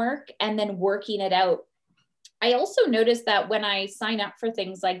framework and then working it out. I also noticed that when I sign up for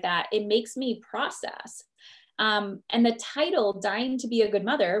things like that, it makes me process. And the title, Dying to Be a Good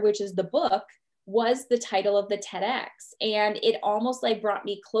Mother, which is the book, was the title of the TEDx. And it almost like brought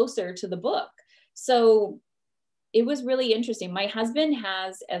me closer to the book. So it was really interesting. My husband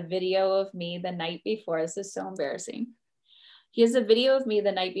has a video of me the night before. This is so embarrassing. He has a video of me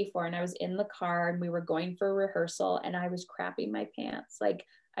the night before, and I was in the car and we were going for rehearsal and I was crapping my pants. Like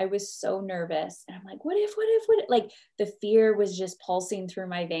I was so nervous. And I'm like, what if, like the fear was just pulsing through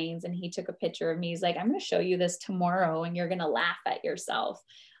my veins. And he took a picture of me. He's like, I'm going to show you this tomorrow and you're going to laugh at yourself.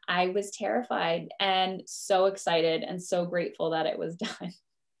 I was terrified and so excited and so grateful that it was done.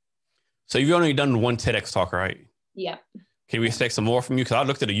 So you've only done one TEDx talk, right? Yeah. Can we expect some more from you? Because I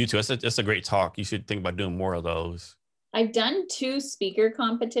looked at the YouTube. It's a great talk. You should think about doing more of those. I've done 2 speaker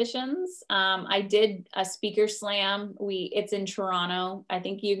competitions. I did a speaker slam. It's in Toronto. I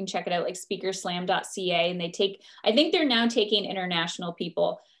think you can check it out, like speakerslam.ca. And I think they're now taking international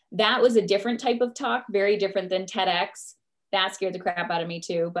people. That was a different type of talk, very different than TEDx. That scared the crap out of me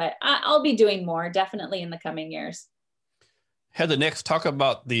too, but I'll be doing more definitely in the coming years. Heather, next talk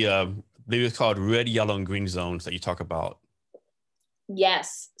about the, it's called red, yellow, and green zones that you talk about.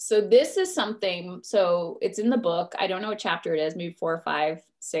 Yes. So this is something, so it's in the book. I don't know what chapter it is, maybe 4, 5,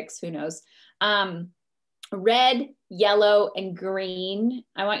 6, who knows. Red, yellow, and green.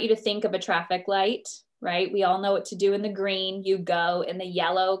 I want you to think of a traffic light right? We all know what to do. In the green, you go. In the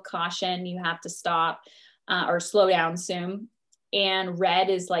yellow, caution, you have to stop or slow down soon. And red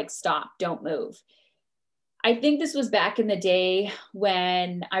is like, stop, don't move. I think this was back in the day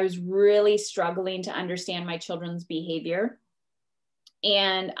when I was really struggling to understand my children's behavior.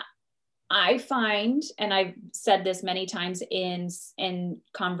 And I find, and I've said this many times in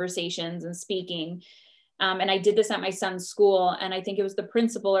conversations and speaking, and I did this at my son's school, and I think it was the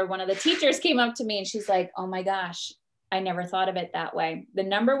principal or one of the teachers came up to me and she's like, oh my gosh, I never thought of it that way. The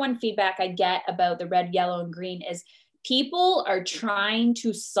number one feedback I get about the red, yellow, and green is people are trying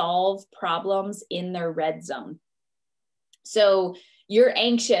to solve problems in their red zone. So you're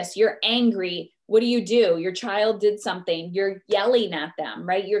anxious, you're angry. What do? Your child did something, you're yelling at them,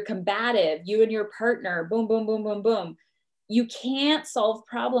 right? You're combative, you and your partner, boom, boom, boom, boom, boom. You can't solve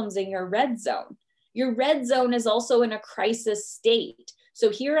problems in your red zone. Your red zone is also in a crisis state. So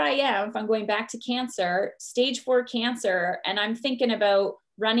here I am, if I'm going back to cancer, stage 4 cancer, and I'm thinking about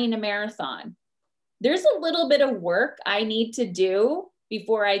running a marathon. There's a little bit of work I need to do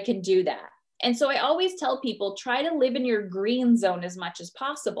before I can do that. And so I always tell people, try to live in your green zone as much as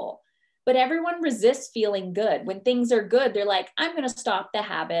possible. But everyone resists feeling good. When things are good, they're like, I'm going to stop the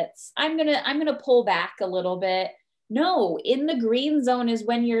habits. I'm going to pull back a little bit. No, in the green zone is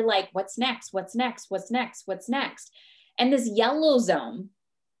when you're like, what's next? What's next? What's next? What's next? And this yellow zone,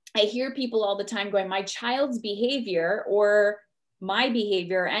 I hear people all the time going, my child's behavior or my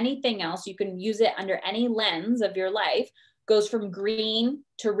behavior or anything else, you can use it under any lens of your life, goes from green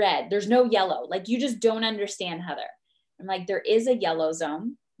to red. There's no yellow. Like, you just don't understand, Heather. I'm like, there is a yellow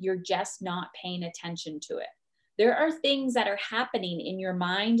zone. You're just not paying attention to it. There are things that are happening in your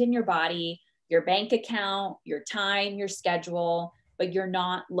mind and your body, your bank account, your time, your schedule, but you're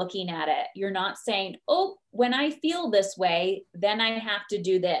not looking at it. You're not saying, oh, when I feel this way, then I have to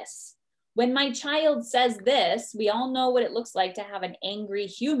do this. When my child says this, we all know what it looks like to have an angry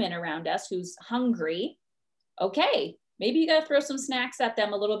human around us who's hungry. Okay, maybe you got to throw some snacks at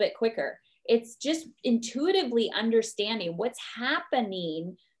them a little bit quicker. It's just intuitively understanding what's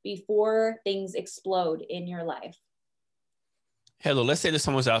happening before things explode in your life. Hello, let's say that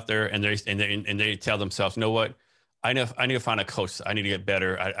someone's out there and they tell themselves, you know what? I need to find a coach. I need to get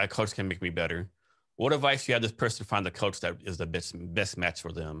better. A coach can make me better. What advice do you have this person to find the coach that is the best match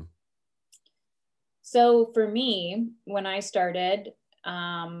for them? So for me, when I started,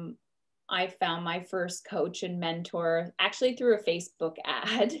 I found my first coach and mentor actually through a Facebook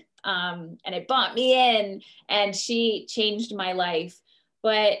ad, and it brought me in, and she changed my life.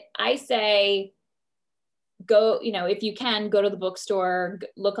 But I say, go, if you can, go to the bookstore,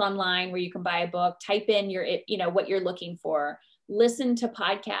 look online where you can buy a book, type in what you're looking for, listen to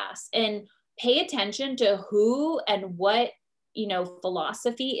podcasts, and pay attention to who and what,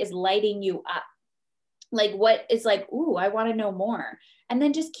 philosophy is lighting you up. Like, what is like, ooh, I want to know more. And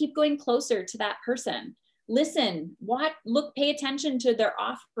then just keep going closer to that person. Listen, look, pay attention to their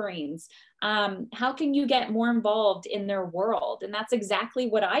offerings. How can you get more involved in their world? And that's exactly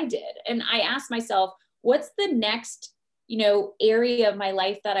what I did. And I asked myself, what's the next, area of my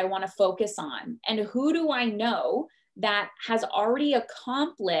life that I want to focus on? And who do I know that has already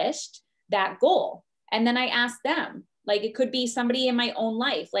accomplished that goal? And then I asked them, like, it could be somebody in my own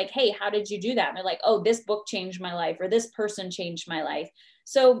life, like, hey, how did you do that? And they're like, oh, this book changed my life, or this person changed my life.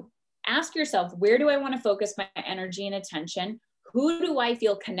 So ask yourself, where do I want to focus my energy and attention? Who do I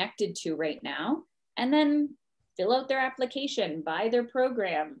feel connected to right now? And then fill out their application, buy their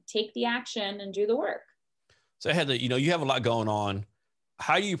program, take the action, and do the work. So Heather, you have a lot going on.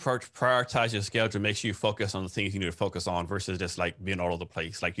 How do you prioritize your schedule to make sure you focus on the things you need to focus on versus just like being all over the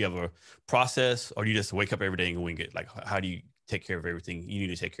place? Like, you have a process, or you just wake up every day and wing it? Like, how do you take care of everything you need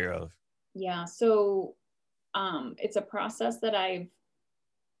to take care of? Yeah. So it's a process that I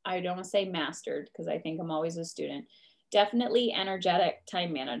don't want to say mastered, because I think I'm always a student. Definitely energetic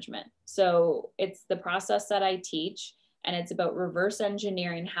time management. So it's the process that I teach, and it's about reverse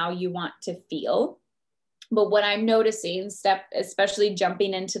engineering how you want to feel. But what I'm noticing, especially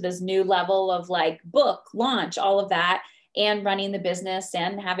jumping into this new level of like book launch, all of that, and running the business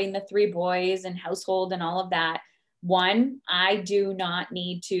and having the 3 boys and household and all of that. One, I do not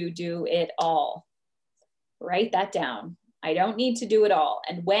need to do it all. Write that down. I don't need to do it all.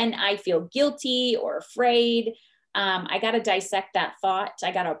 And when I feel guilty or afraid, I got to dissect that thought.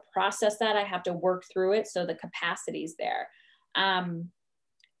 I got to process that. I have to work through it so the capacity's there.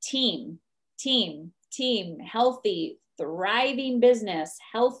 Team, healthy, thriving business,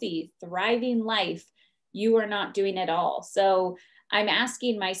 healthy, thriving life. You are not doing it all. So I'm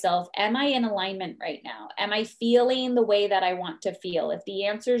asking myself, am I in alignment right now? Am I feeling the way that I want to feel? If the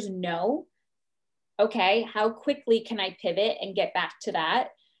answer is no, okay, how quickly can I pivot and get back to that?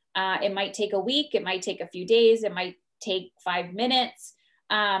 It might take a week, it might take a few days, it might take 5 minutes,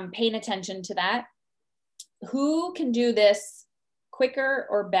 paying attention to that. Who can do this quicker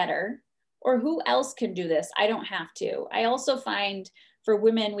or better? Or who else can do this? I don't have to. I also find for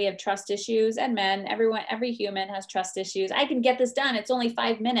women, we have trust issues, and men, every human has trust issues. I can get this done. It's only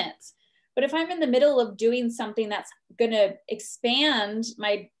 5 minutes. But if I'm in the middle of doing something that's going to expand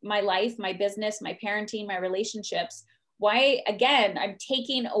my life, my business, my parenting, my relationships, why, again, I'm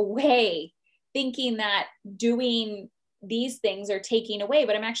taking away, thinking that doing these things are taking away,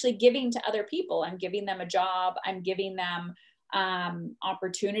 but I'm actually giving to other people. I'm giving them a job. I'm giving them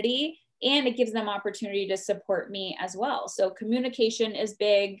opportunity, and it gives them opportunity to support me as well. So communication is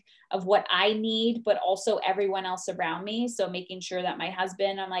big of what I need, but also everyone else around me. So making sure that my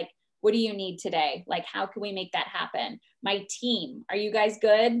husband, I'm like, what do you need today? Like, how can we make that happen? My team, are you guys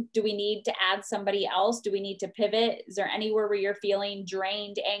good? Do we need to add somebody else? Do we need to pivot? Is there anywhere where you're feeling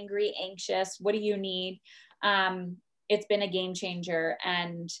drained, angry, anxious? What do you need? It's been a game changer.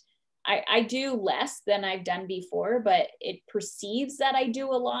 And I do less than I've done before, but it perceives that I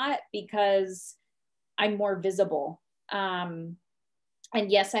do a lot because I'm more visible. And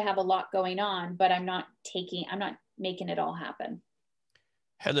yes, I have a lot going on, but I'm not making it all happen.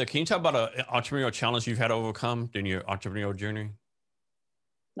 Heather, can you talk about an entrepreneurial challenge you've had to overcome in your entrepreneurial journey?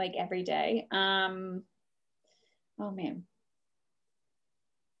 Like every day. Oh man.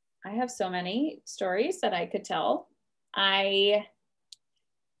 I have so many stories that I could tell.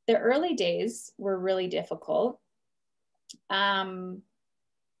 The early days were really difficult. I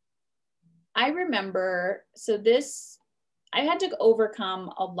remember, I had to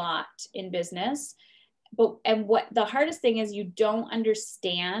overcome a lot in business, and what the hardest thing is, you don't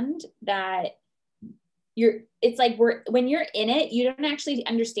understand that it's like when you're in it, you don't actually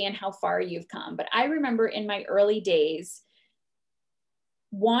understand how far you've come. But I remember in my early days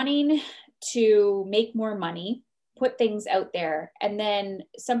wanting to make more money, put things out there, and then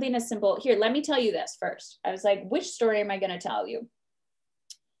something as simple, here, let me tell you this first. I was like, which story am I going to tell you?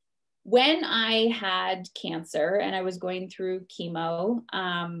 When I had cancer and I was going through chemo,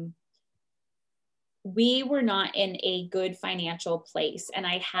 we were not in a good financial place, and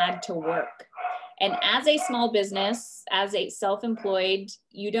I had to work. And as a small business, as a self-employed,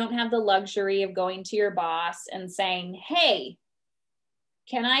 you don't have the luxury of going to your boss and saying, hey,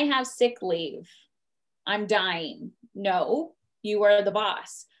 can I have sick leave? I'm dying. No, you are the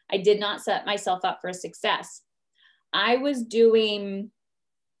boss. I did not set myself up for success. I was doing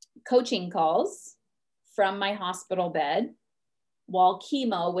coaching calls from my hospital bed while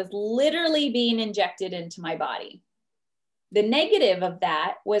chemo was literally being injected into my body. The negative of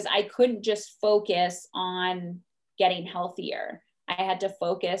that was I couldn't just focus on getting healthier. I had to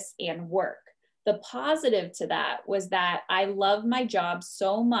focus and work. The positive to that was that I love my job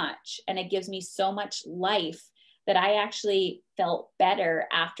so much, and it gives me so much life, that I actually felt better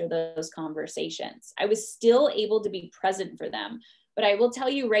after those conversations. I was still able to be present for them. But I will tell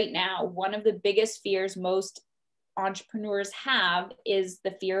you right now, one of the biggest fears most entrepreneurs have is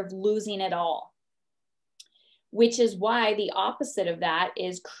the fear of losing it all, which is why the opposite of that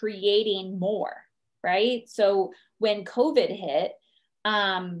is creating more, right? So when COVID hit,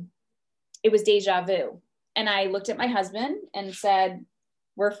 it was deja vu. And I looked at my husband and said,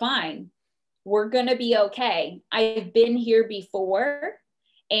 we're fine. We're going to be okay. I've been here before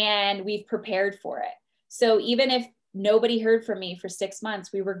and we've prepared for it. So even if nobody heard from me for 6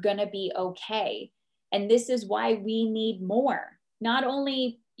 months, we were going to be okay. And this is why we need more, not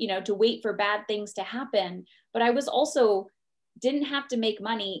only, to wait for bad things to happen, but I was also didn't have to make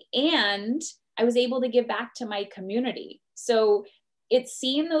money, and I was able to give back to my community. So it's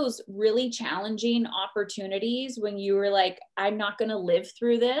seeing those really challenging opportunities when you were like, I'm not going to live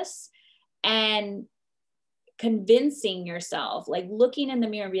through this, and convincing yourself, like looking in the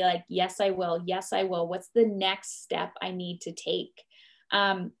mirror and be like, yes, I will. Yes, I will. What's the next step I need to take?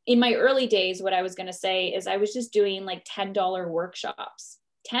 In my early days, what I was going to say is I was just doing like $10 workshops.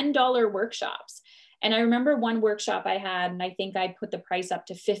 And I remember one workshop I had, and I think I put the price up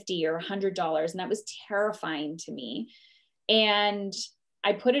to $50 or $100. And that was terrifying to me. And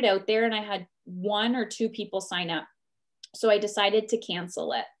I put it out there, and I had 1 or 2 people sign up. So I decided to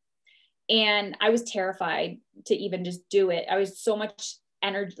cancel it. And I was terrified to even just do it. I was so much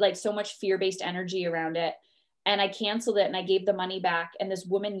energy, like so much fear-based energy around it. And I canceled it, and I gave the money back. And this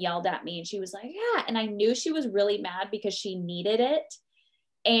woman yelled at me, and she was like, yeah. And I knew she was really mad because she needed it.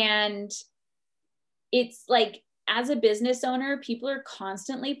 And it's like, as a business owner, people are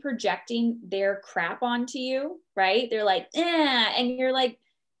constantly projecting their crap onto you, right? They're like, and you're like,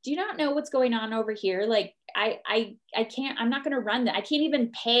 do you not know what's going on over here? Like, I can't, I'm not going to run that. I can't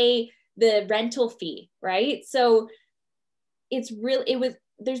even pay the rental fee. Right. So it's real.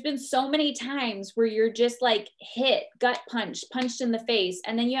 There's been so many times where you're just like hit, punched in the face.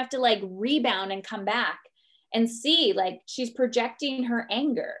 And then you have to like rebound and come back and see, like, she's projecting her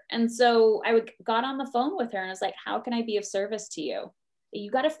anger. And so got on the phone with her and I was like, how can I be of service to you? You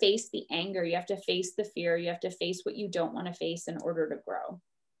got to face the anger. You have to face the fear. You have to face what you don't want to face in order to grow.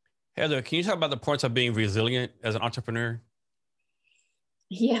 Heather, can you talk about the importance of being resilient as an entrepreneur?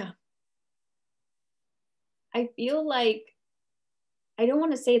 Yeah. I feel like, I don't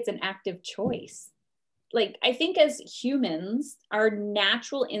want to say it's an active choice. Like, I think as humans, our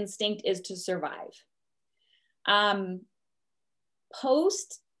natural instinct is to survive.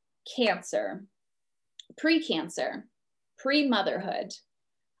 Post cancer, pre-cancer, pre-motherhood,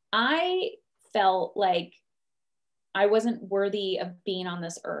 I felt like I wasn't worthy of being on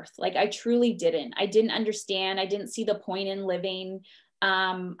this earth. Like, I truly didn't. I didn't understand. I didn't see the point in living.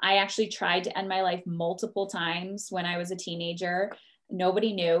 I actually tried to end my life multiple times when I was a teenager.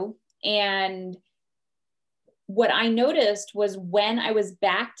 Nobody knew. And what I noticed was when I was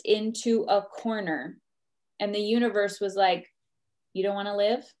backed into a corner and the universe was like, you don't want to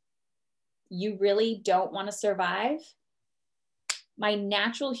live? You really don't want to survive? My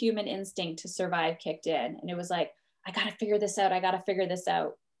natural human instinct to survive kicked in. And it was like, I got to figure this out. I got to figure this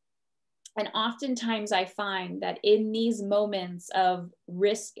out. And oftentimes I find that in these moments of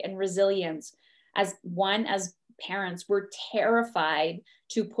risk and resilience, as parents, we're terrified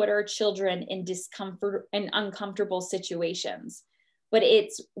to put our children in discomfort and uncomfortable situations. But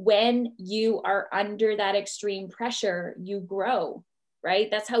it's when you are under that extreme pressure, you grow, right?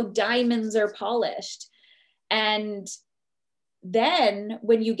 That's how diamonds are polished. And then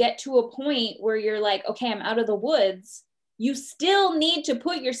when you get to a point where you're like, okay, I'm out of the woods, you still need to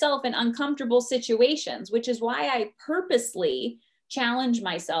put yourself in uncomfortable situations, which is why I purposely challenge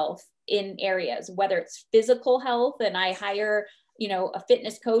myself in areas, whether it's physical health and I hire, a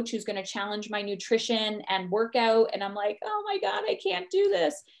fitness coach who's going to challenge my nutrition and workout. And I'm like, oh my God, I can't do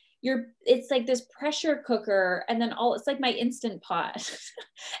this. It's like this pressure cooker. And then it's like my Instant Pot.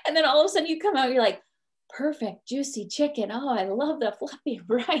 And then all of a sudden you come out, you're like, perfect, juicy chicken. Oh, I love the fluffy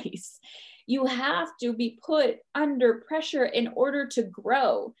rice. You have to be put under pressure in order to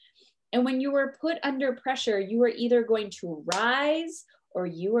grow. And when you are put under pressure, you are either going to rise or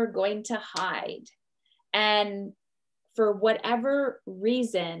you are going to hide. And for whatever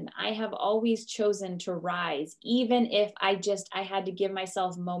reason, I have always chosen to rise, even if I had to give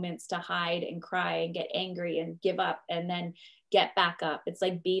myself moments to hide and cry and get angry and give up and then get back up. It's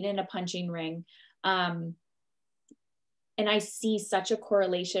like being in a punching ring. And I see such a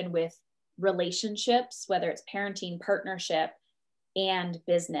correlation with relationships, whether it's parenting, partnership, and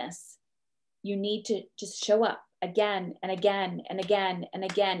business. You need to just show up again and again and again and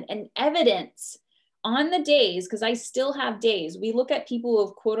again, and evidence on the days, because I still have days. We look at people who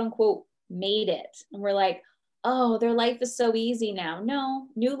have quote unquote made it and we're like, oh, their life is so easy now. No,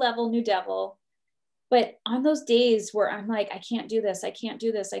 new level, new devil. But on those days where I'm like, I can't do this, I can't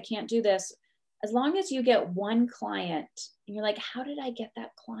do this, I can't do this, as long as you get one client and you're like, how did I get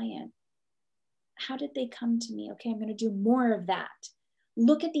that client? How did they come to me? Okay, I'm going to do more of that.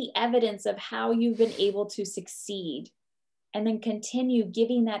 Look at the evidence of how you've been able to succeed, and then continue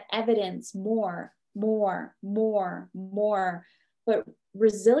giving that evidence more. But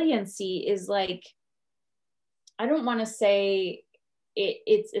resiliency is like, I don't want to say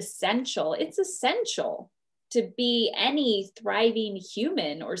it's essential. It's essential to be any thriving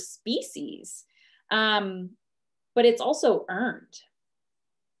human or species. But it's also earned.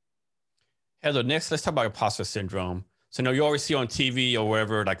 Heather, next, let's talk about imposter syndrome. So, you always see on TV or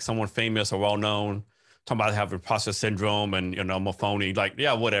wherever, like someone famous or well-known talking about having imposter syndrome and, I'm a phony, like,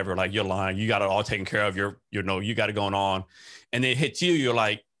 yeah, whatever, like you're lying. You got it all taken care of. You got it going on. And then it hits you. You're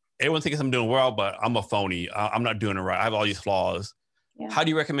like, everyone thinks I'm doing well, but I'm a phony. I'm not doing it right. I have all these flaws. Yeah. How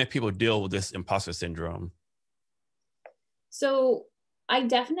do you recommend people deal with this imposter syndrome? So I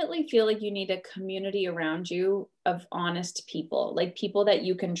definitely feel like you need a community around you of honest people, like people that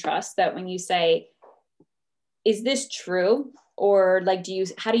you can trust, that when you say, is this true? Or like,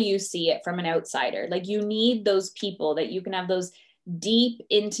 how do you see it from an outsider? Like, you need those people that you can have those deep,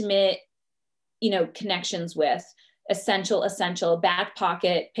 intimate, connections with. Essential, back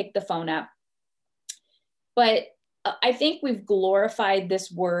pocket, pick the phone up. But I think we've glorified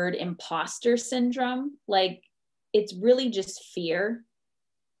this word imposter syndrome. Like, it's really just fear.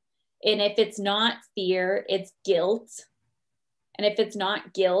 And if it's not fear, it's guilt. And if it's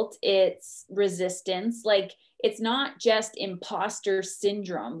not guilt, it's resistance. Like, it's not just imposter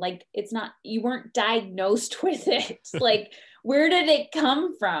syndrome. Like it's not, you weren't diagnosed with it. Like, where did it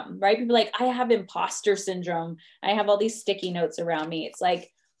come from? Right? People are like, I have imposter syndrome. I have all these sticky notes around me. It's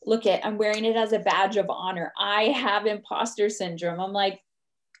like, look at, I'm wearing it as a badge of honor. I have imposter syndrome. I'm like,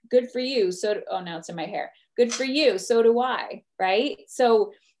 good for you. So, oh, now it's in my hair. Good for you. So do I. Right?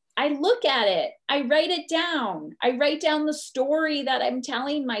 So I look at it, I write it down. I write down the story that I'm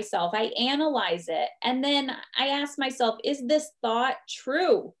telling myself. I analyze it. And then I ask myself, is this thought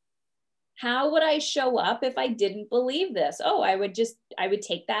true? How would I show up if I didn't believe this? Oh, I would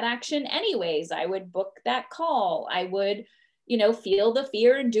take that action anyways. I would book that call. I would, feel the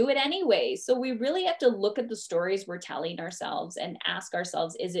fear and do it anyways. So we really have to look at the stories we're telling ourselves and ask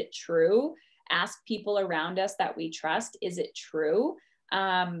ourselves, is it true? Ask people around us that we trust, is it true?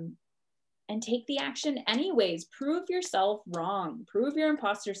 And take the action anyways. Prove yourself wrong. Prove your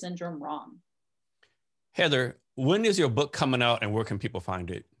imposter syndrome wrong. Heather, when is your book coming out and where can people find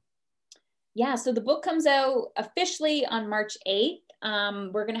it? Yeah, so the book comes out officially on March 8th.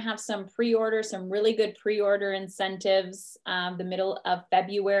 We're going to have some pre-order, some really good pre-order incentives the middle of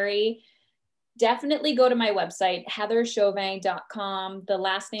February. Definitely go to my website, heatherchauvin.com. The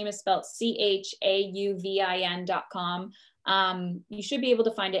last name is spelled CHAUVIN.com. You should be able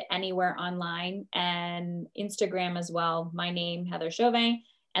to find it anywhere online, and Instagram as well. My name, Heather Chauvin,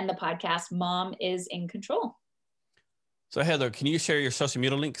 and the podcast, Mom is in Control. So Heather, can you share your social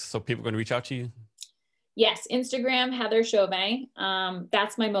media links so people can reach out to you? Yes, Instagram, Heather Chauvin.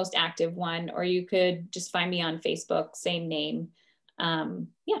 That's my most active one, or you could just find me on Facebook, same name.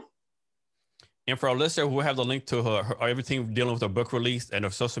 Yeah. And for our listener, we'll have the link to her everything dealing with her book release and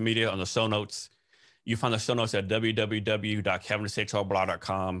her social media on the show notes. You find the show notes at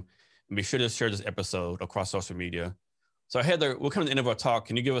www.kevinsachoblog.com. And be sure to share this episode across social media. So Heather, we're coming to the end of our talk.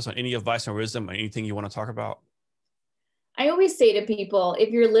 Can you give us any advice or wisdom or anything you want to talk about? I always say to people, if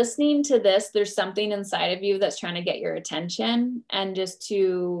you're listening to this, there's something inside of you that's trying to get your attention, and just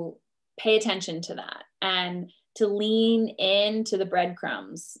to pay attention to that and to lean into the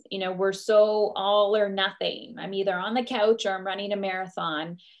breadcrumbs. We're so all or nothing. I'm either on the couch or I'm running a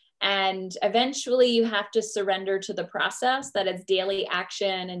marathon. And eventually you have to surrender to the process, that it's daily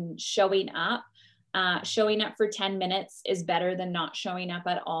action and showing up. Showing up for 10 minutes is better than not showing up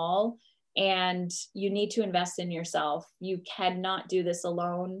at all. And you need to invest in yourself. You cannot do this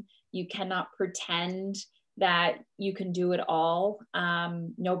alone. You cannot pretend that you can do it all.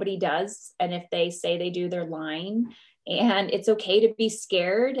 Nobody does. And if they say they do, they're lying. And it's okay to be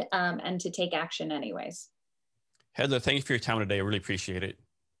scared and to take action anyways. Heather, thank you for your time today. I really appreciate it.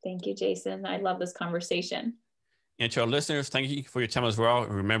 Thank you, Jason. I love this conversation. And to our listeners, thank you for your time as well.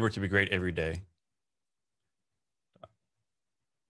 And remember to be great every day.